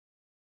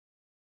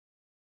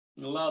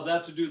 And allow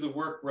that to do the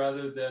work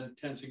rather than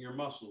tensing your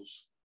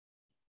muscles.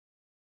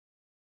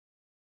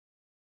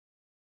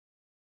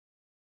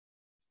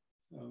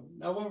 So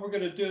now what we're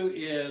going to do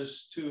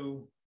is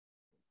to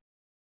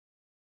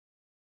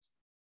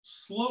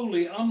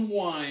slowly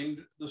unwind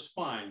the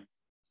spine.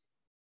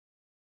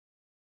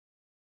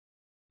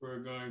 We're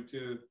going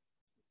to,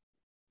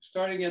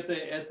 starting at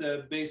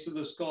the base of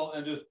the skull,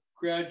 and just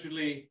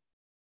gradually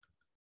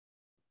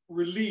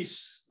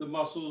release the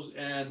muscles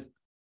and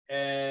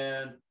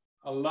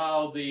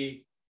allow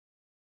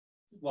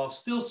while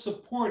still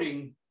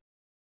supporting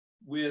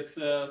with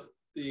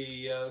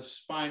the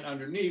spine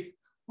underneath,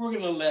 we're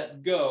going to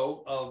let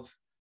go of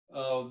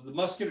the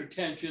muscular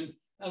tension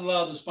and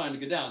allow the spine to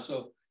go down.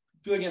 So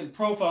doing it in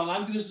profile,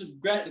 this is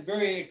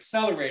very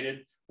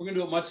accelerated. We're going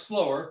to do it much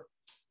slower,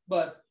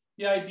 but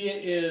the idea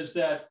is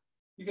that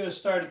you're going to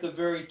start at the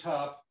very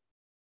top,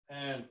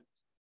 and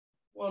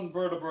one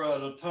vertebra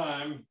at a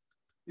time,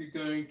 you're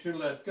going to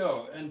let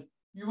go. And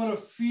you want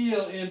to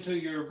feel into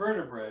your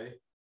vertebrae.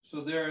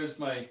 So there is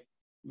my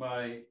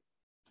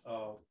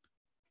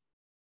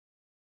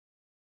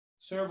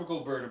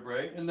cervical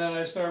vertebrae. And then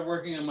I start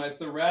working on my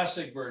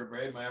thoracic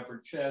vertebrae, my upper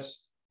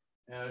chest.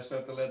 And I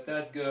start to let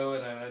that go,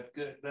 and I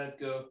let that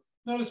go.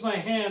 Notice my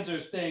hands are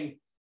staying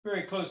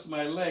very close to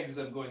my legs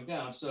as I'm going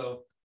down.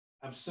 So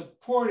I'm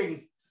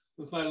supporting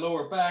with my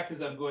lower back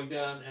as I'm going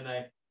down, and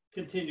I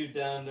continue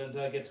down until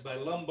I get to my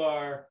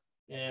lumbar,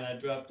 and I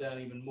drop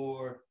down even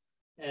more.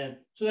 And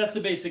so that's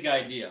the basic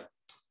idea.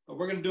 But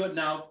we're going to do it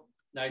now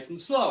nice and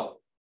slow.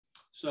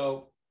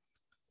 So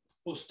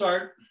we'll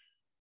start.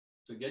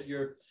 So get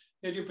your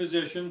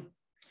position,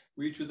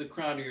 reach with the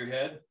crown of your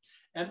head.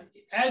 And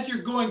as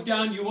you're going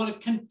down, you want to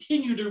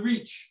continue to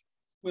reach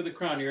with the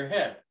crown of your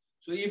head.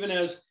 So even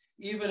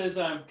as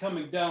I'm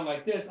coming down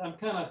like this, I'm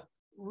kind of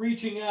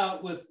reaching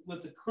out with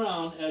the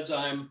crown as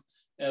I'm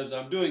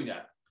doing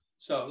that.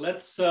 So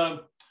let's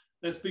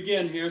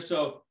begin here.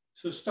 So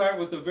start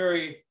with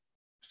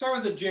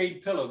the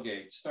jade pillow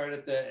gate. Start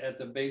at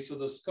the base of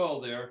the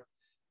skull there.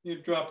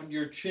 You're dropping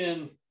your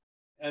chin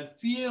and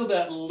feel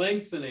that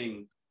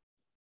lengthening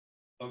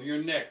of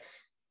your neck.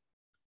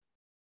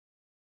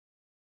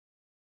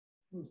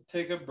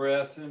 Take a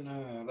breath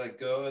and let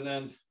go, and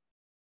then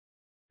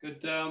go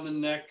down the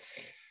neck.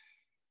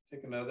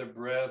 Take another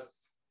breath.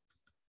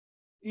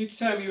 Each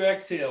time you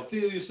exhale,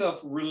 feel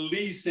yourself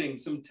releasing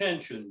some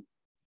tension.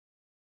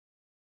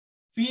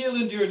 Feel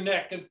into your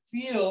neck and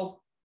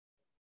feel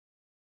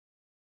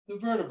the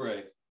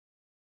vertebrae.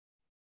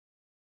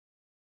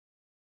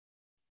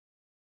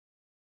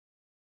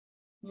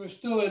 We're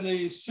still in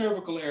the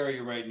cervical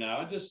area right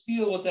now. Just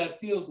feel what that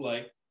feels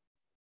like.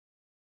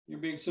 You're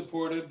being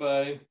supported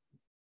by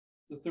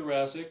the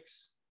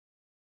thoracics.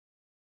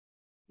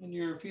 And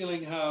you're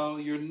feeling how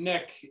your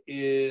neck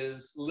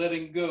is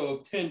letting go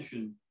of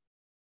tension.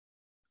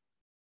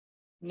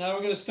 Now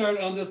we're going to start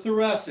on the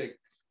thoracic,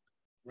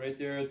 right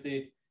there at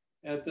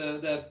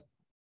that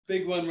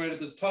big one right at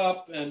the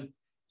top, and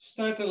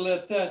start to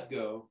let that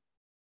go.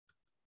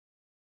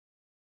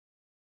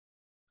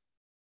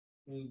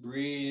 And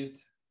breathe.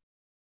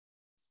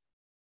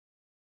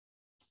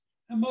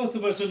 And most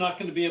of us are not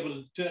going to be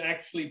able to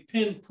actually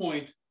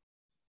pinpoint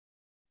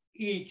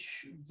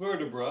each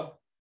vertebra,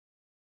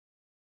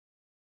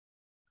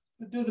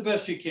 but do the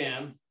best you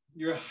can.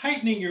 You're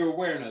heightening your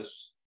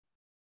awareness.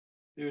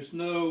 There's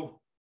no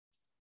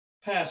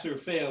pass or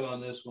fail on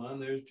this one.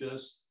 There's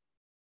just,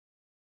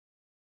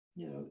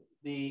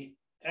 the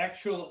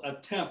actual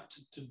attempt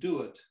to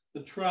do it.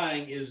 The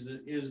trying is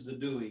the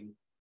doing.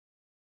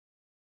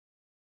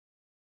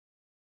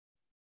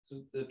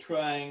 So the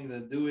trying, the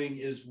doing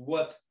is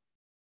what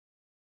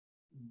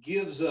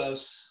gives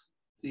us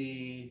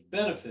the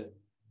benefit.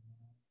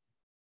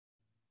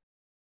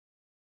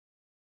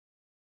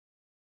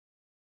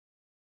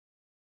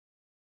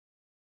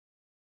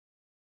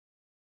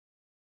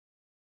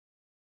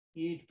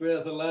 Each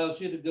breath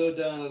allows you to go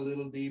down a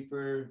little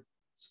deeper,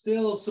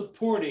 still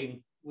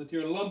supporting with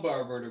your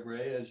lumbar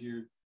vertebrae as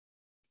you're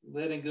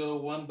letting go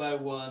one by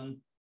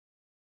one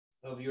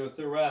of your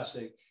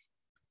thoracic.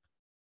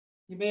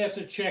 You may have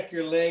to check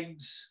your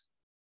legs,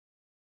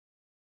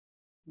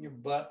 your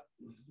butt.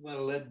 You want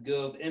to let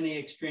go of any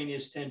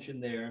extraneous tension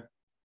there.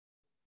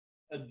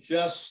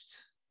 Adjust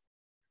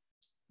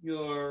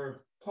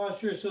your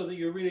posture so that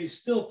you're really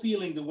still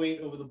feeling the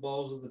weight over the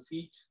balls of the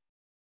feet.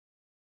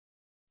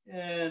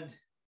 And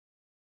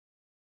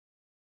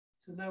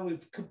so now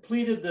we've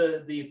completed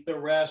the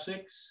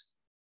thoracics.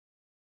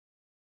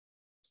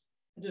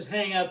 And just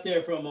hang out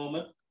there for a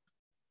moment.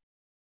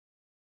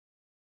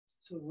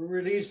 So we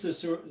release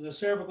the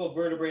cervical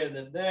vertebrae in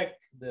the neck,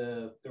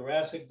 the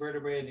thoracic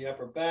vertebrae in the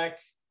upper back.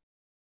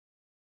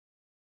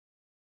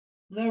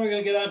 Now we're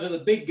going to get on to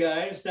the big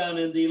guys down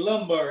in the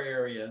lumbar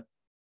area.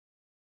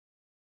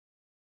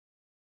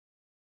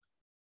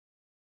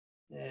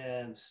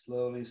 And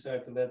slowly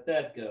start to let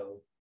that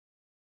go.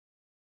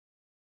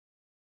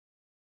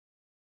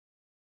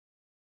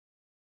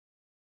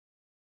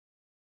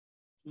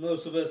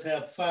 Most of us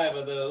have 5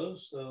 of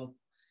those, so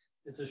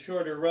it's a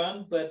shorter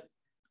run, but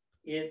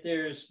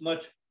there's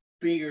much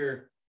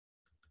bigger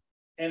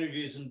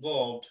energies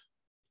involved.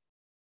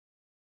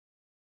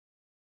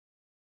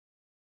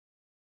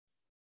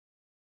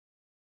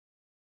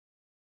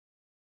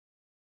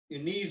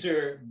 Your knees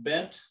are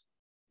bent,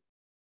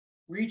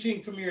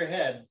 reaching from your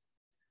head,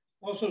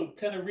 also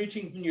kind of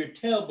reaching from your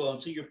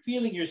tailbone, so you're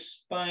feeling your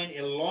spine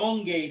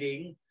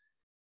elongating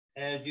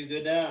as you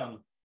go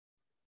down.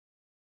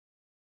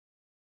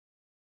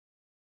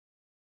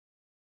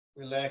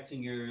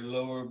 Relaxing your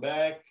lower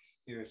back,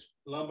 your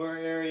lumbar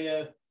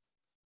area,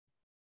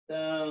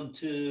 down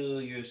to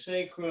your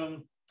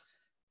sacrum.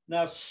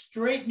 Now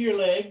straighten your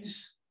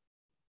legs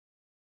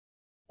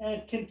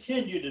and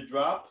continue to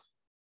drop.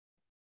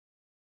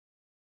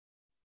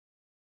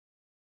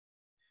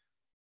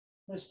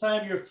 This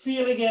time you're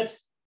feeling it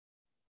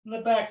in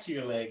the backs of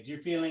your legs. You're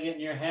feeling it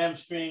in your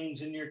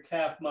hamstrings and your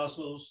calf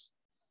muscles.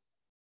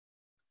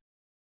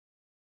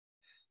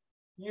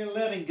 You're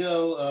letting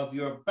go of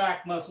your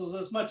back muscles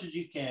as much as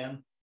you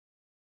can.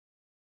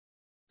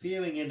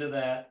 Feeling into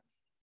that.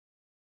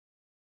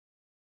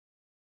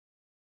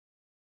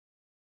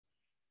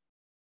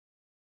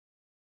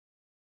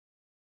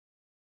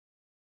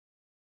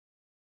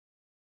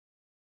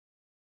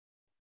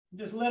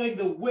 Just letting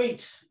the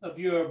weight of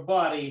your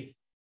body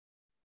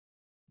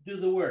do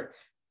the work.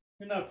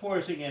 You're not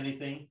forcing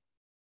anything.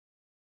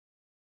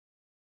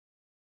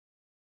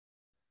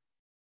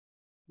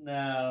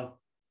 Now,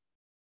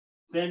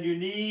 bend your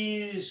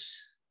knees,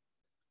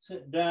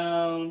 sit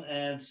down,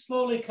 and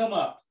slowly come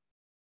up.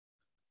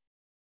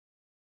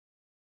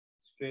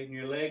 Straighten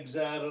your legs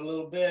out a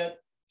little bit.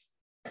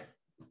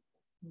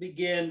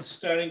 Begin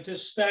starting to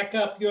stack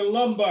up your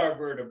lumbar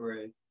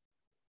vertebrae.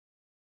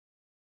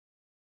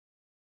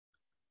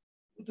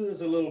 We'll do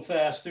this a little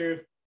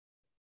faster.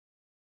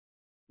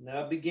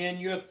 Now begin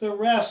your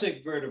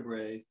thoracic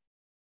vertebrae.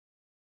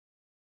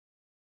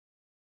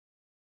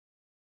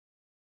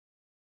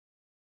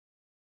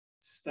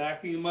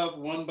 Stacking them up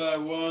one by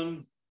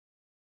one.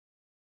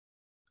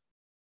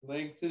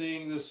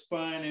 Lengthening the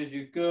spine as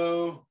you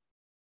go.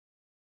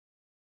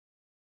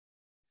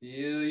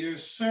 Feel your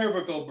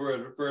cervical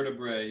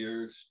vertebrae.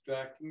 You're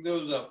stacking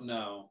those up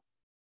now.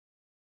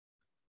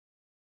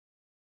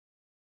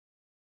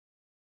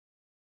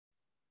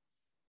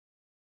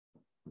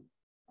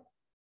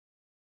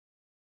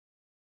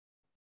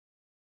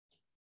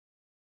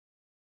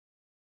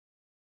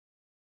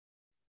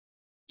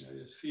 Now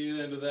just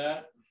feel into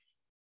that.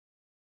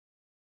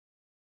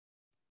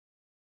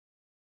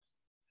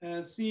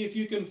 And see if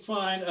you can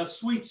find a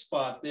sweet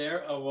spot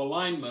there of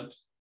alignment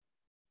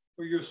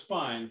for your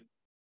spine.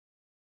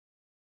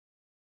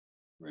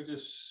 Where it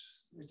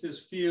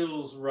just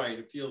feels right,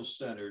 it feels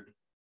centered.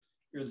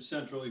 You're in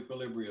central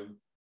equilibrium.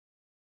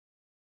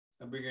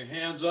 And bring your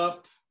hands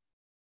up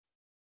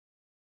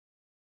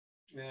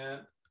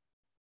and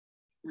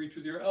reach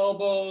with your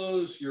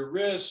elbows, your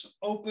wrists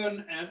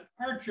open and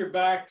arch your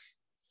back.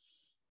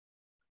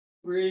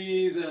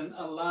 Breathe and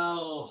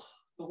allow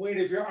the weight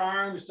of your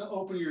arms to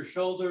open your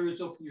shoulders,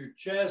 open your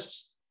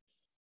chest.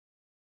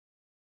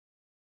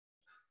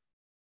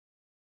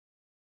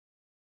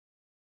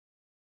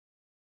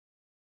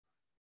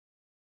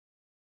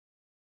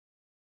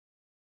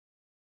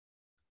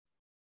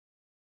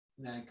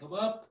 And then come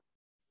up.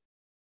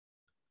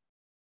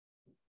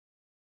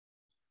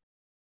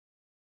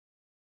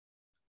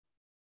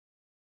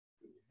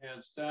 Put your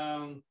hands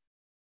down.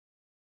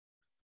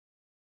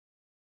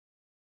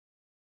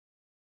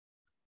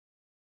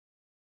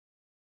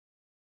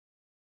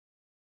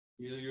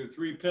 Feel your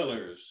three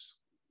pillars,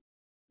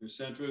 your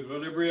central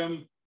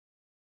equilibrium,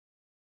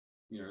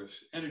 your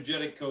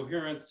energetic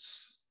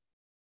coherence,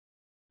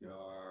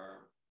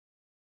 your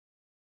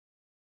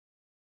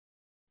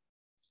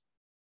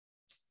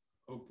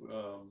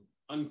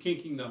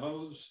unkinking the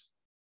hose.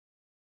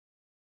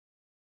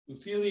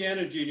 And feel the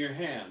energy in your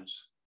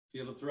hands.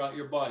 Feel it throughout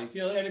your body.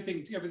 Feel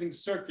everything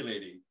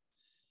circulating.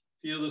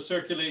 Feel the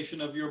circulation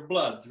of your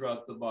blood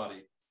throughout the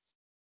body.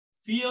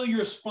 Feel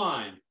your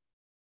spine.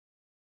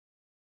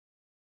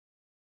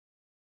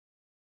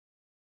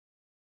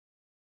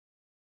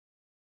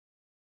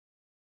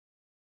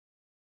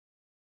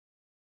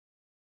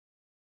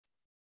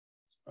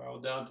 Spiral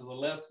down to the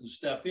left and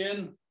step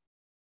in.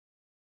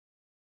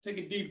 Take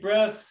a deep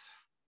breath.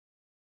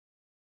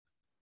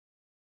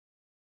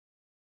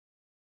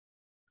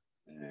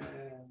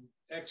 And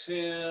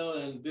exhale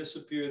and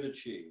disappear the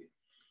chi.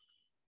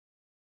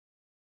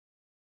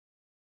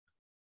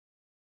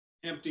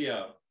 Empty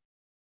out.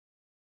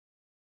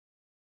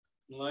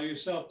 Allow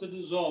yourself to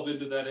dissolve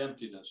into that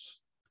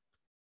emptiness.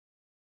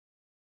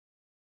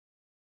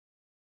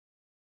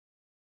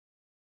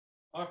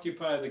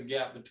 Occupy the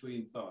gap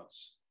between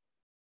thoughts.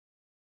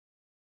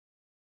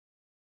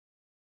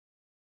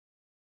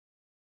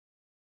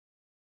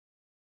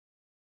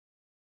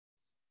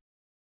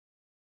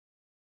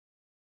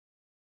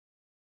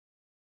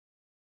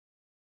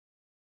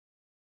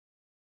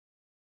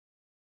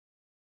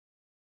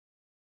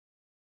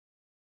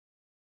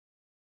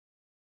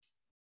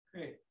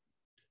 Great.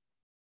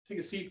 Take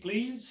a seat,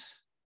 please.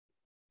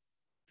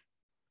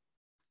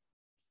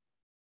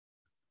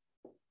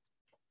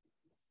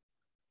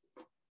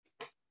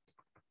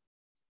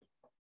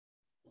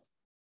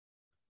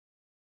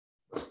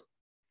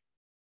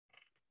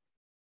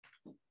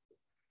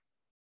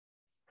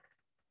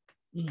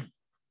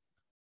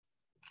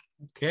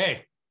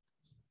 Okay.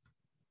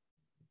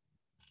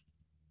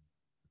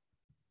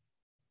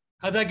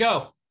 How'd that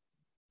go?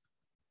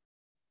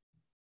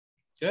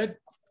 Good,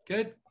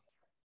 good.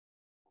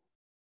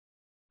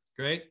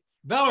 Great.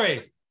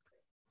 Valerie.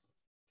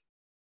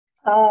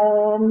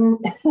 I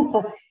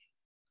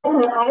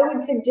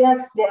would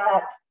suggest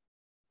that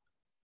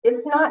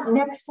if not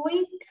next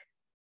week,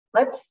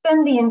 let's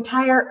spend the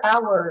entire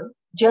hour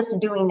just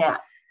doing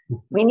that.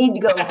 We need to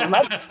go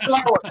much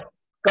slower,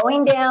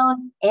 going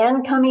down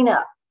and coming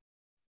up.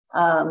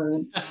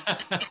 I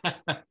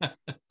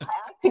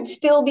could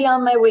still be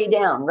on my way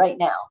down right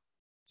now.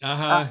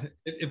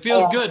 It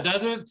feels good,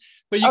 doesn't it?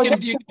 But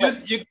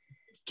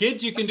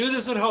kids, you can do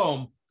this at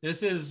home.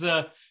 This is,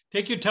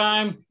 take your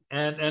time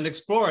and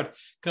explore it,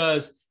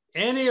 because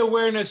any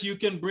awareness you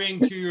can bring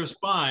to your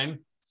spine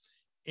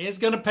is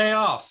going to pay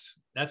off.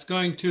 That's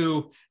going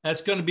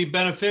to be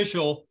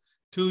beneficial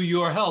to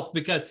your health,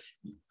 because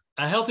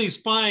a healthy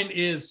spine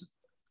is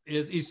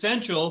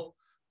essential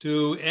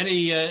to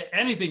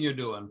anything you're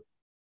doing.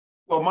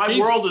 Well, my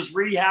world is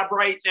rehab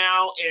right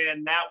now,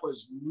 and that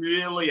was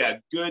really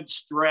a good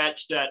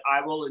stretch that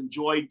I will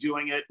enjoy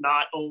doing it,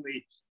 not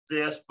only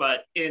this,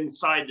 but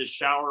inside the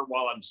shower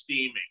while I'm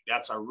steaming.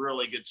 That's a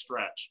really good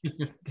stretch.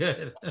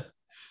 Good.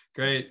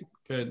 Great.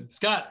 Good.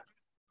 Scott.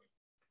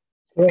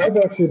 Well, I've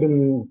actually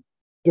been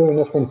doing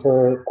this one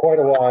for quite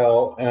a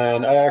while,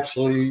 and I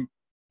actually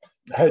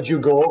had you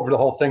go over the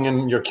whole thing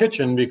in your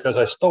kitchen because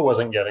I still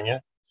wasn't getting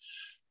it.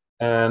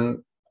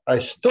 and I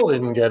still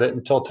didn't get it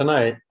until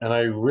tonight, and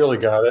I really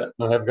got it,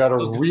 and I've got a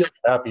really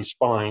happy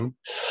spine.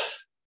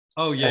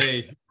 Oh,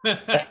 yay. And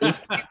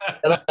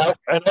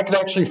I can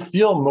actually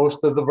feel most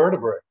of the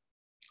vertebrae.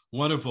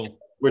 Wonderful.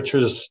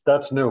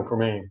 That's new for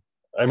me.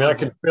 I mean, Wonderful. I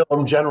can feel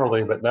them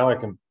generally, but now I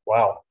can,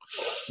 wow.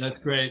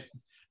 That's great.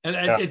 And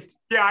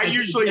I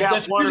usually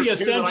have one really or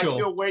two that I essential.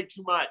 feel way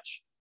too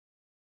much.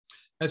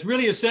 That's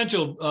really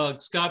essential,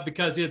 Scott,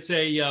 because it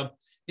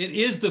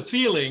is the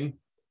feeling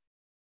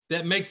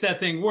that makes that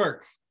thing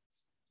work.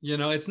 You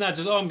know, it's not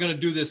just, oh, I'm going to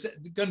do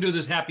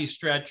this happy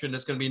stretch and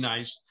it's going to be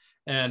nice.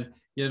 And,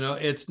 you know,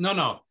 it's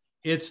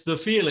the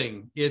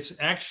feeling. It's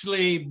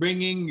actually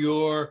bringing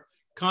your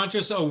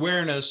conscious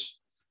awareness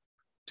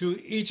to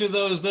each of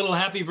those little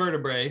happy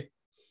vertebrae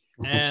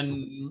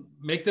and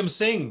make them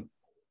sing.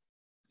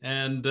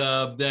 And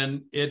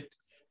then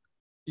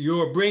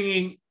you're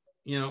bringing,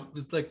 you know,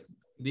 it's like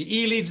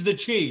the E leads the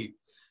chi.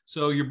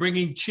 So you're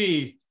bringing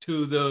chi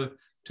to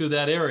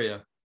that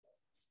area.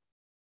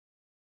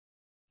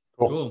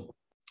 Cool.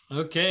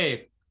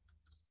 Okay.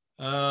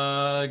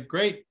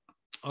 Great.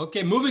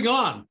 Okay, moving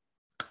on.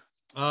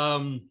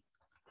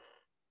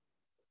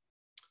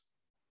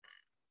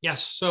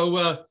 Yes, so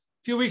a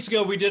few weeks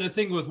ago, we did a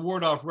thing with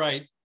ward off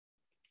right,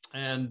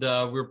 and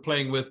we were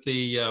playing with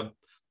the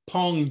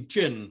Pong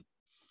Jin.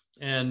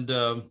 And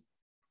well,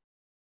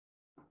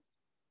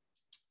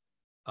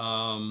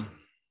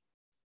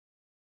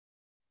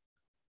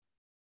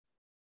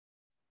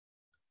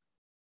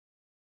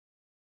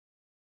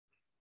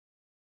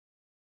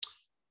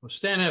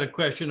 Stan had a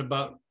question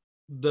about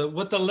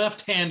what the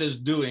left hand is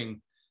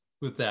doing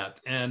with that.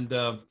 And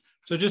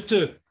so just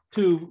to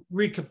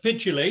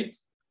recapitulate,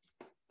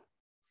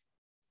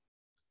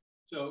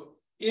 so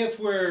if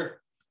we're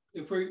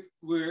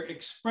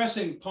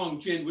expressing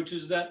Pong Jin, which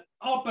is that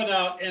up and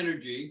out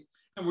energy,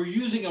 and we're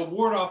using a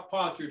ward off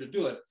posture to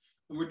do it,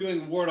 and we're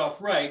doing ward off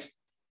right,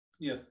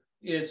 you know,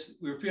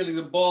 we're feeling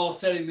the ball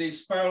setting the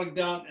spiraling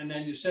down, and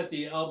then you set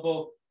the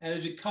elbow, and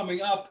as you're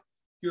coming up,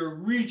 you're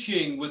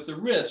reaching with the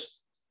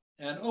wrist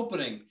and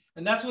opening.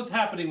 And that's what's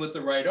happening with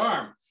the right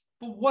arm.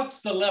 But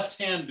what's the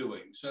left hand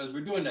doing? So as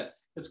we're doing that,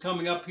 it's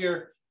coming up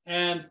here.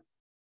 And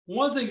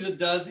one of the things it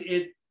does,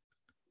 it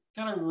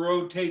kind of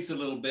rotates a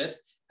little bit.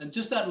 And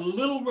just that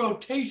little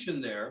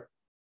rotation there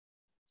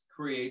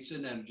creates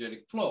an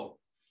energetic flow.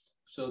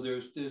 So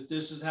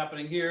this is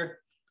happening here.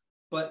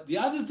 But the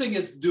other thing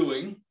it's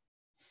doing,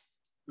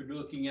 we're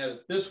looking at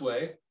it this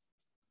way,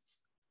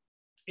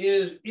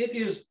 is it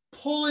is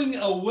pulling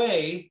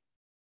away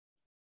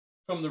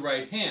from the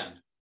right hand.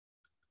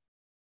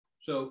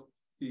 So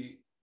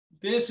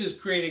this is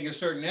creating a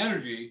certain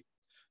energy,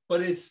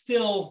 but it's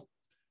still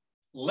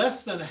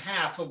less than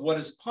half of what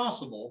is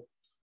possible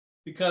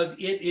because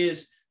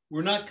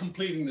we're not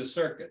completing the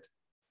circuit.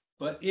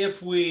 But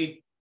if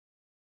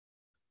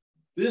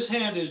this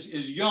hand is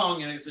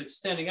yang and it's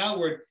extending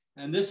outward,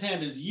 and this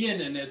hand is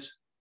yin and it's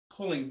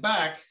pulling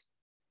back,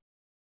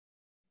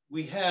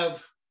 we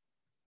have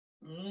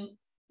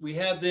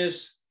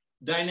this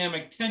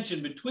dynamic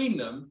tension between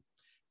them,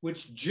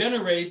 which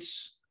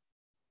generates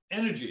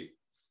energy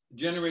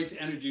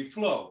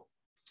flow.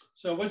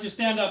 So once you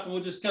stand up, and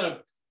we'll just kind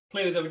of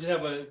play with that. We just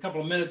have a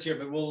couple of minutes here,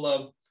 but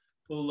we'll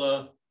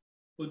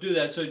do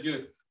that. So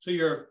you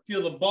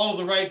feel the ball of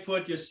the right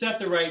foot, you set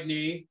the right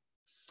knee,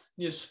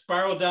 you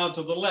spiral down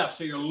to the left.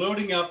 So you're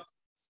loading up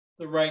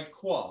the right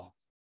quad.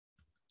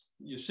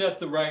 You set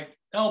the right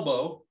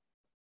elbow,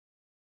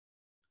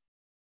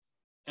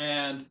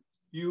 and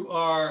you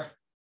are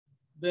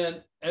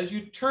then, as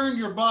you turn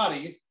your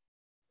body,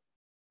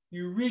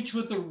 you reach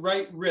with the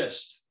right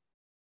wrist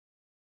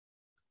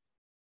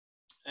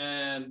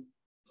and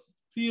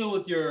feel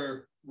with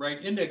your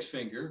right index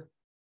finger.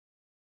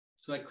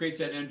 So that creates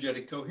that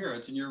energetic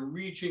coherence, and you're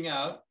reaching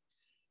out.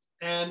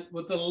 And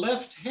with the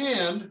left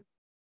hand,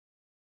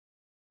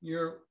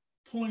 you're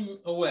pulling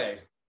away.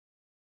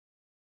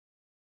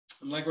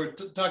 And like we were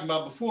talking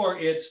about before,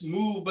 it's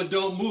move, but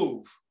don't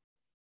move.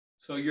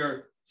 So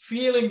you're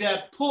feeling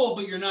that pull,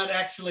 but you're not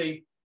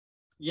actually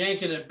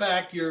yanking it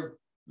back. You're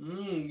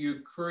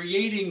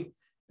creating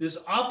this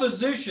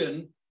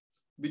opposition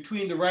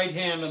between the right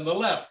hand and the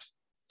left.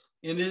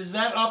 And it is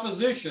that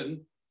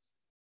opposition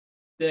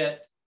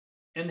that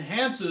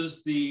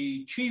enhances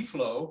the chi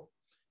flow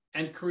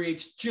and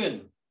creates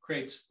jin,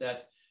 creates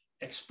that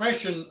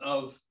expression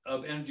of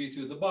energy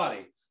through the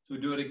body. So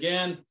we do it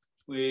again.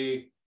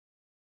 We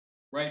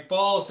right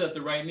ball, set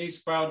the right knee,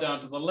 spiral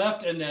down to the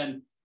left, and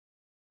then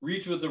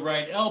reach with the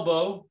right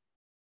elbow.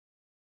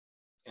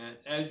 And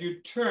as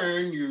you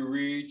turn, you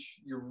reach,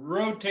 you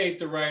rotate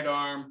the right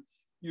arm,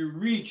 you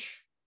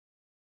reach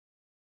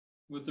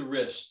with the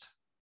wrist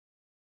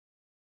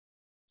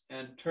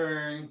and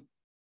turn.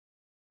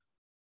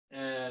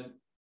 And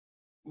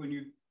when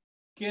you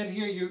get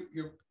here,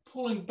 you're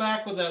pulling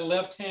back with that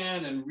left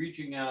hand and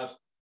reaching out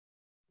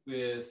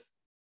with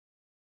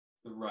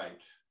the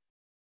right.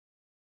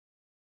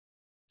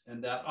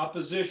 And that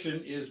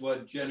opposition is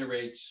what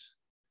generates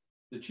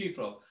the chi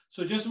flow.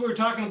 So just as we were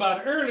talking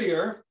about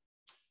earlier,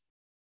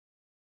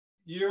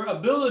 your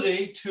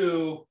ability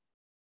to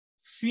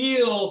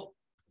feel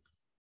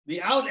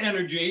the out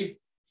energy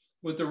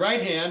with the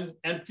right hand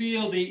and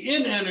feel the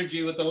in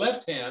energy with the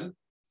left hand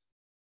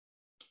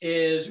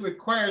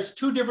requires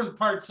two different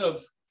parts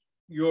of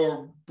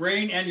your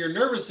brain and your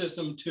nervous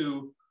system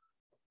to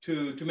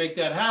make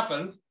that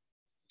happen.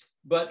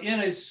 But in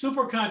a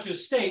superconscious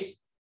state,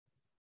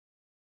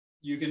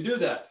 you can do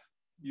that.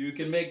 You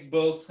can make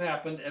both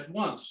happen at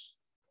once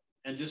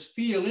and just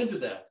feel into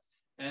that.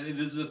 And it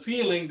is the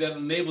feeling that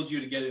enables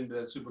you to get into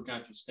that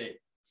superconscious state.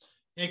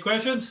 Any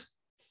questions?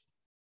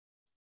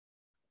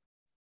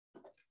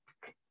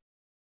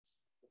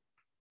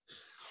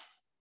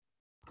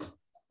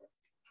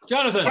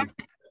 Jonathan.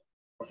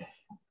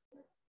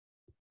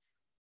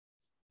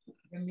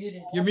 You're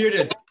muted. You're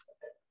muted.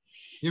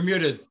 You're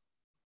muted.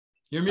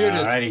 You're muted.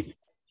 All righty.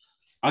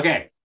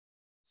 Okay.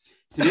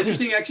 It's an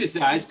interesting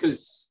exercise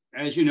because,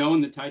 as you know,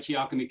 in the Tai Chi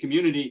Alchemy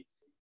community,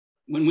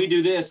 when we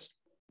do this,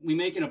 we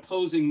make an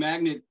opposing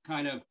magnet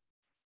kind of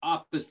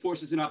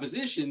forces in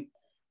opposition.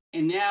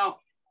 And now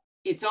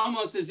it's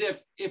almost as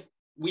if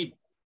we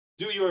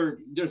do your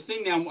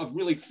thing now of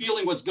really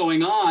feeling what's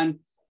going on,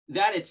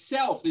 that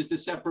itself is the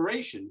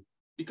separation,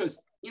 because,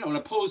 you know, an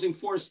opposing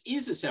force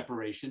is a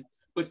separation,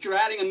 but you're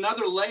adding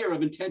another layer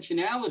of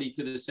intentionality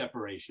to the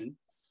separation.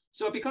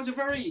 So it becomes a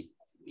very,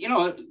 you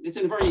know, it's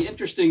a very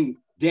interesting,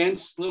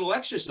 dense little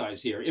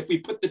exercise here. If we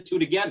put the two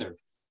together,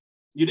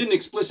 you didn't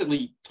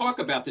explicitly talk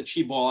about the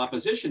chi ball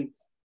opposition,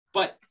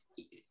 but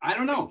I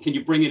don't know, can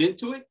you bring it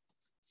into it?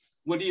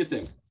 What do you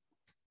think?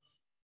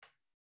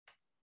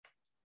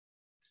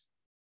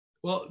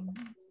 Well,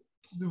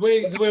 the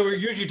way we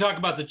usually talk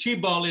about the chi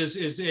ball is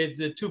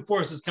the two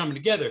forces coming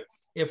together.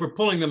 If we're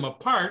pulling them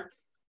apart,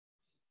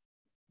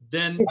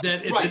 then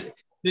Right.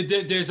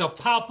 there's a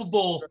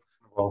palpable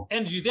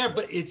energy there,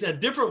 but it's a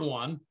different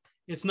one.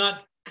 It's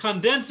not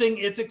condensing,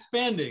 it's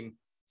expanding.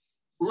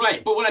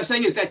 Right, but what I'm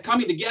saying is that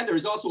coming together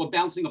is also a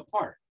bouncing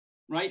apart,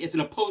 right? It's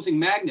an opposing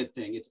magnet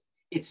thing.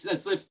 It's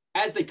as if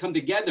as they come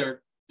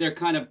together, they're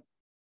kind of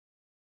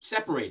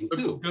separating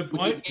too. Good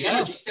point. The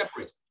energy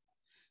separates.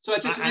 So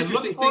it's just an I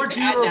interesting look forward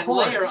thing to to add your that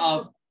report. layer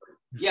of,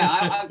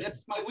 yeah,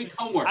 that's my week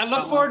homework. I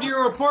look forward to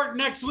your report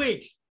next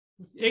week.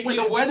 When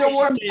the weather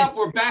warms up,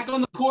 we're back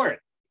on the court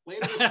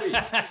later this week.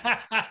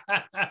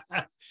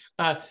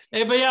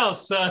 Anybody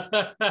else?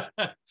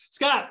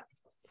 Scott.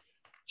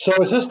 So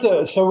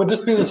would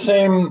this be the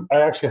same?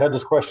 I actually had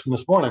this question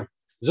this morning.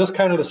 Is this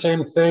kind of the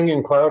same thing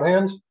in cloud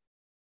hands?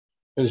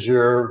 Is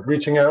you're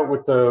reaching out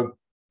with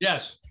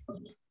Yes.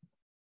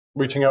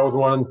 reaching out with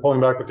one and pulling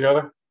back with the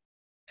other?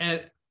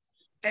 And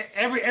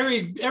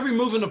every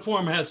move in the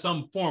form has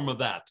some form of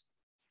that.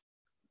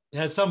 It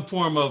has some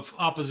form of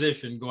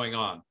opposition going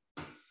on,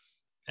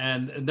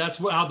 and that's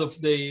how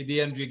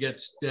the energy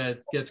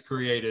gets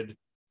created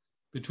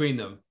between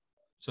them.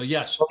 So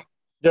yes.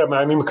 Yeah,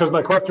 I mean, because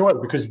my question was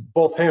because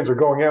both hands are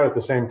going out at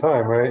the same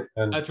time, right?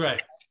 And that's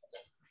right.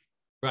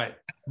 Right,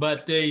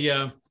 but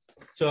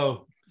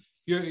so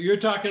you're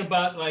talking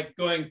about like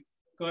going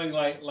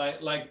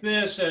like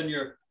this, and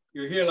you're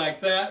here like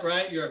that,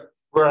 right? You're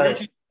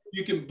right.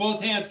 Reaching,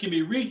 both hands can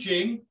be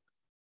reaching,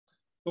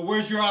 but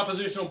where's your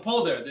oppositional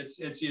pull there?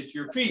 It's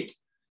your feet,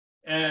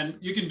 and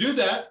you can do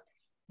that,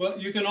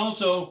 but you can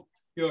also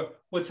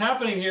what's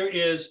happening here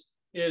is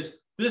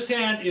this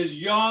hand is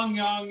yang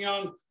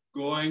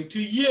going to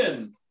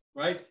yin,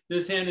 right?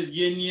 This hand is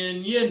yin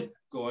yin yin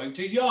going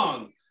to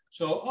yang.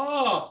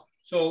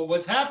 So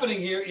what's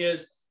happening here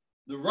is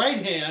the right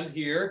hand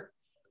here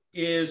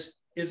is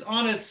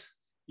on its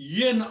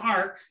yin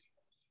arc.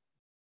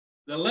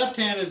 The left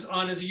hand is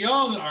on its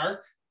yang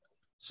arc.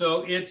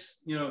 So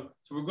it's, so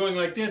we're going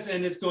like this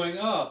and it's going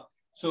up.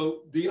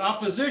 So the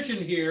opposition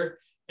here,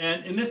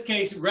 and in this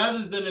case,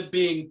 rather than it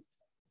being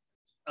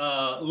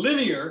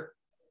linear,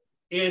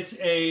 it's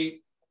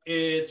a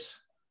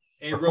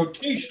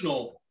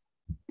rotational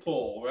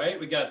pull, right?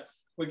 We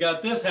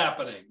got this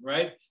happening,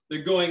 right?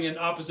 They're going in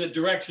opposite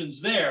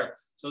directions there.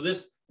 So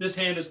this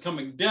hand is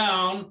coming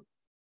down,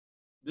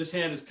 this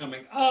hand is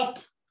coming up.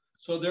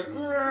 So they're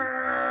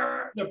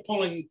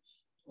pulling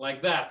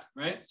like that,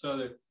 right?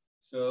 So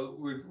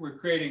we're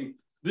creating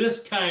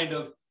this kind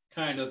of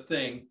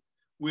thing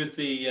with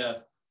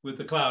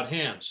the cloud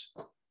hands.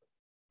 Does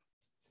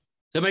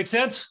that make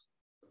sense?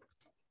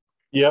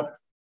 Yep.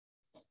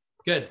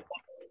 Good.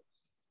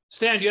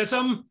 Stan, you had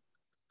something?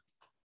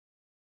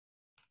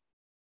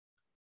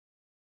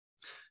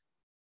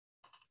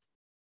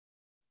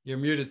 You're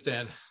muted,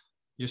 Stan.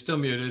 You're still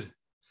muted.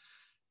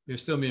 You're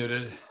still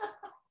muted.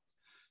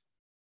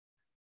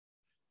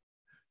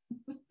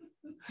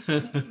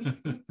 All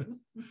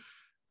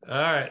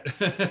right.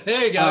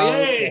 There you go.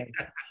 Yay. Okay.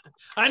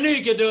 I knew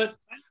you could do it.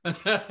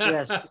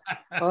 Yes.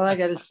 All I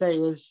got to say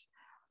is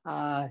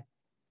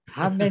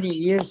how many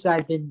years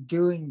I've been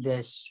doing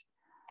this.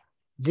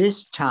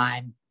 This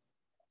time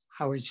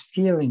I was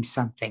feeling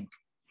something,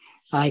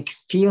 like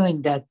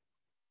feeling that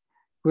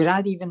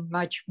without even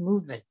much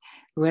movement,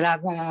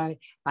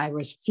 I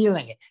was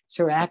feeling it.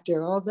 So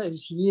after all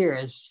those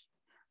years,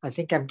 I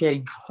think I'm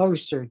getting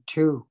closer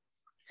to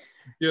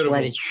Beautiful.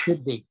 what it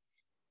should be.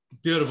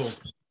 Beautiful.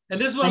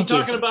 And this is what Thank I'm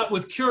you. talking about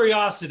with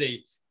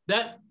curiosity.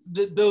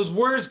 Those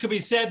words could be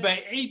said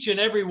by each and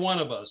every one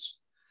of us.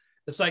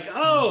 It's like,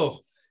 oh,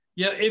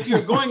 yeah, if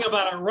you're going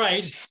about it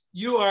right,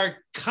 you are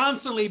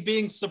constantly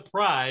being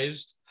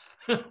surprised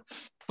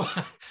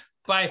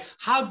by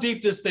how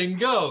deep this thing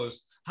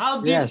goes,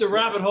 how deep the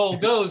rabbit hole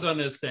goes on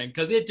this thing,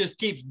 because it just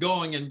keeps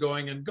going and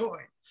going and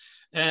going.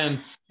 And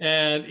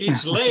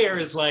each layer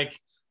is like,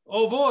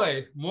 oh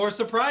boy, more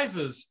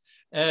surprises.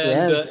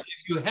 And if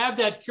you have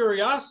that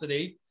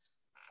curiosity,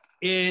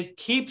 it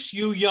keeps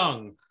you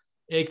young.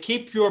 It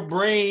keeps your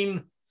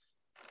brain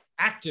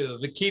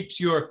active. It keeps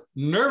your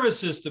nervous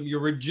system,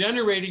 you're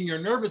regenerating your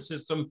nervous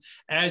system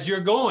as you're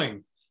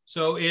going.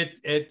 So it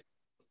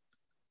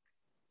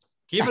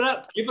keep it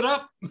up, keep it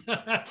up.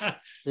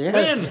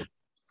 Lynn.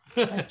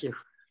 Thank you.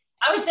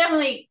 I was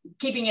definitely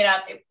keeping it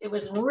up. It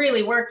was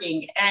really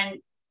working. And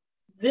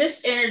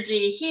this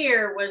energy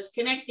here was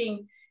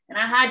connecting, and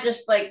I had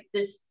just like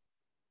this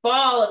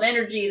ball of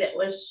energy that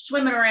was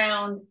swimming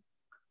around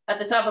at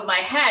the top of my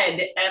head.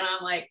 And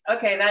I'm like,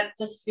 okay, that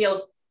just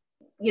feels,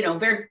 you know,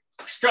 very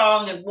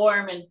strong and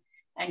warm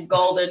and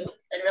golden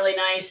and really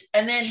nice.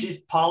 And then she's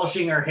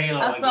polishing her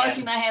halo. I was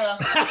polishing my halo.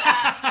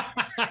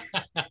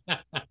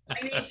 I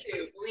need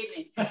to, believe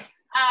me.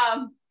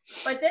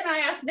 But then I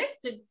asked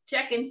Nick to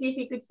check and see if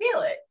he could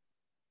feel it.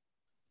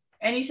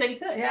 And he said he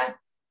could. Yeah,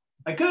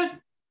 I could.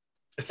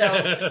 So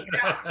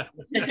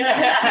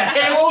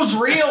halo's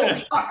real.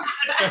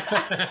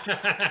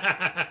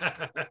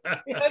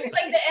 It's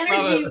like the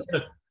energy.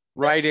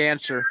 Right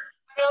answer.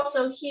 But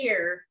also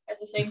here at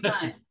the same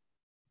time.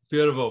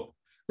 Beautiful.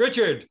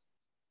 Richard.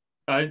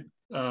 You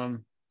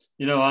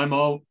know, I'm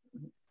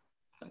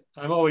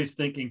always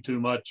thinking too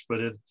much, but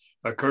it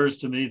occurs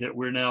to me that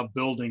we're now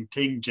building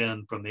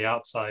Tingen from the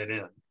outside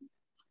in.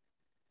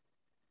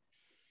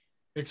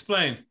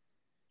 Explain.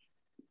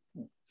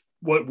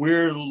 What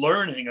we're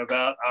learning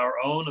about our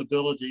own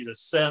ability to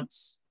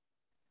sense,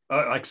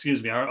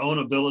 our own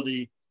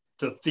ability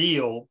to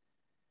feel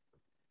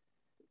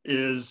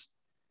is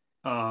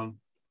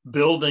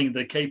building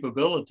the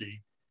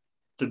capability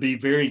to be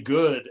very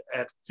good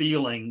at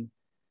feeling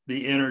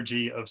the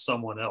energy of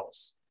someone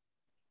else.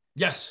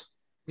 Yes,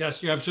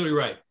 yes, you're absolutely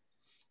right.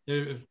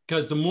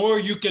 Because the more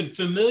you can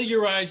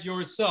familiarize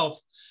yourself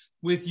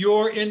with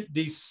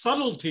the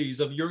subtleties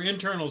of your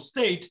internal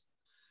state,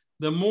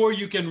 the more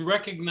you can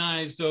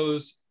recognize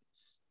those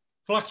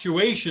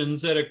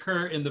fluctuations that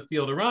occur in the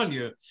field around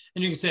you.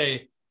 And you can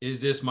say,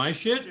 is this my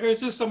shit or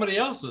is this somebody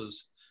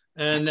else's?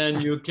 And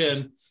then you're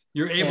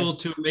able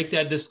to make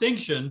that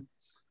distinction,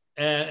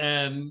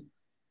 and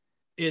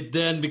it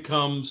then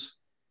becomes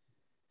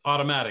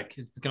automatic.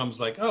 It becomes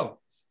like, oh,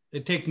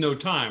 it takes no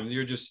time.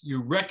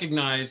 You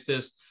recognize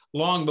this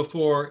long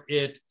before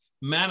it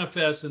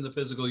manifests in the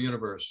physical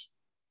universe.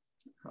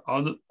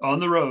 On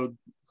the road.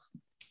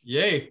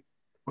 Yay.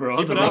 We're on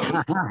Keep the it road.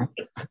 up.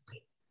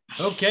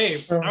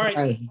 Okay. All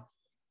right.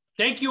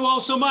 Thank you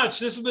all so much.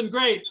 This has been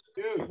great.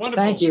 Wonderful.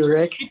 Thank you,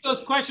 Rick. Keep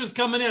those questions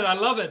coming in. I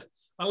love it.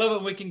 I love it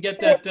when we can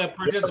get that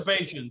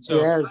participation.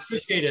 So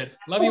appreciate it.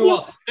 Love you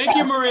all. Thank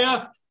you,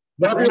 Maria.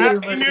 Happy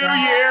New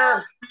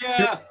Year.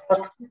 Yeah.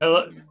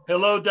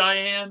 Hello,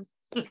 Diane.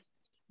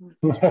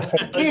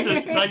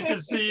 nice to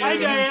see you. Hi,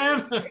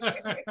 Diane.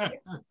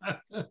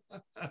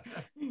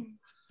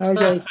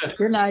 Okay.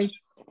 Good night.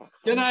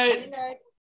 Good night. Good night.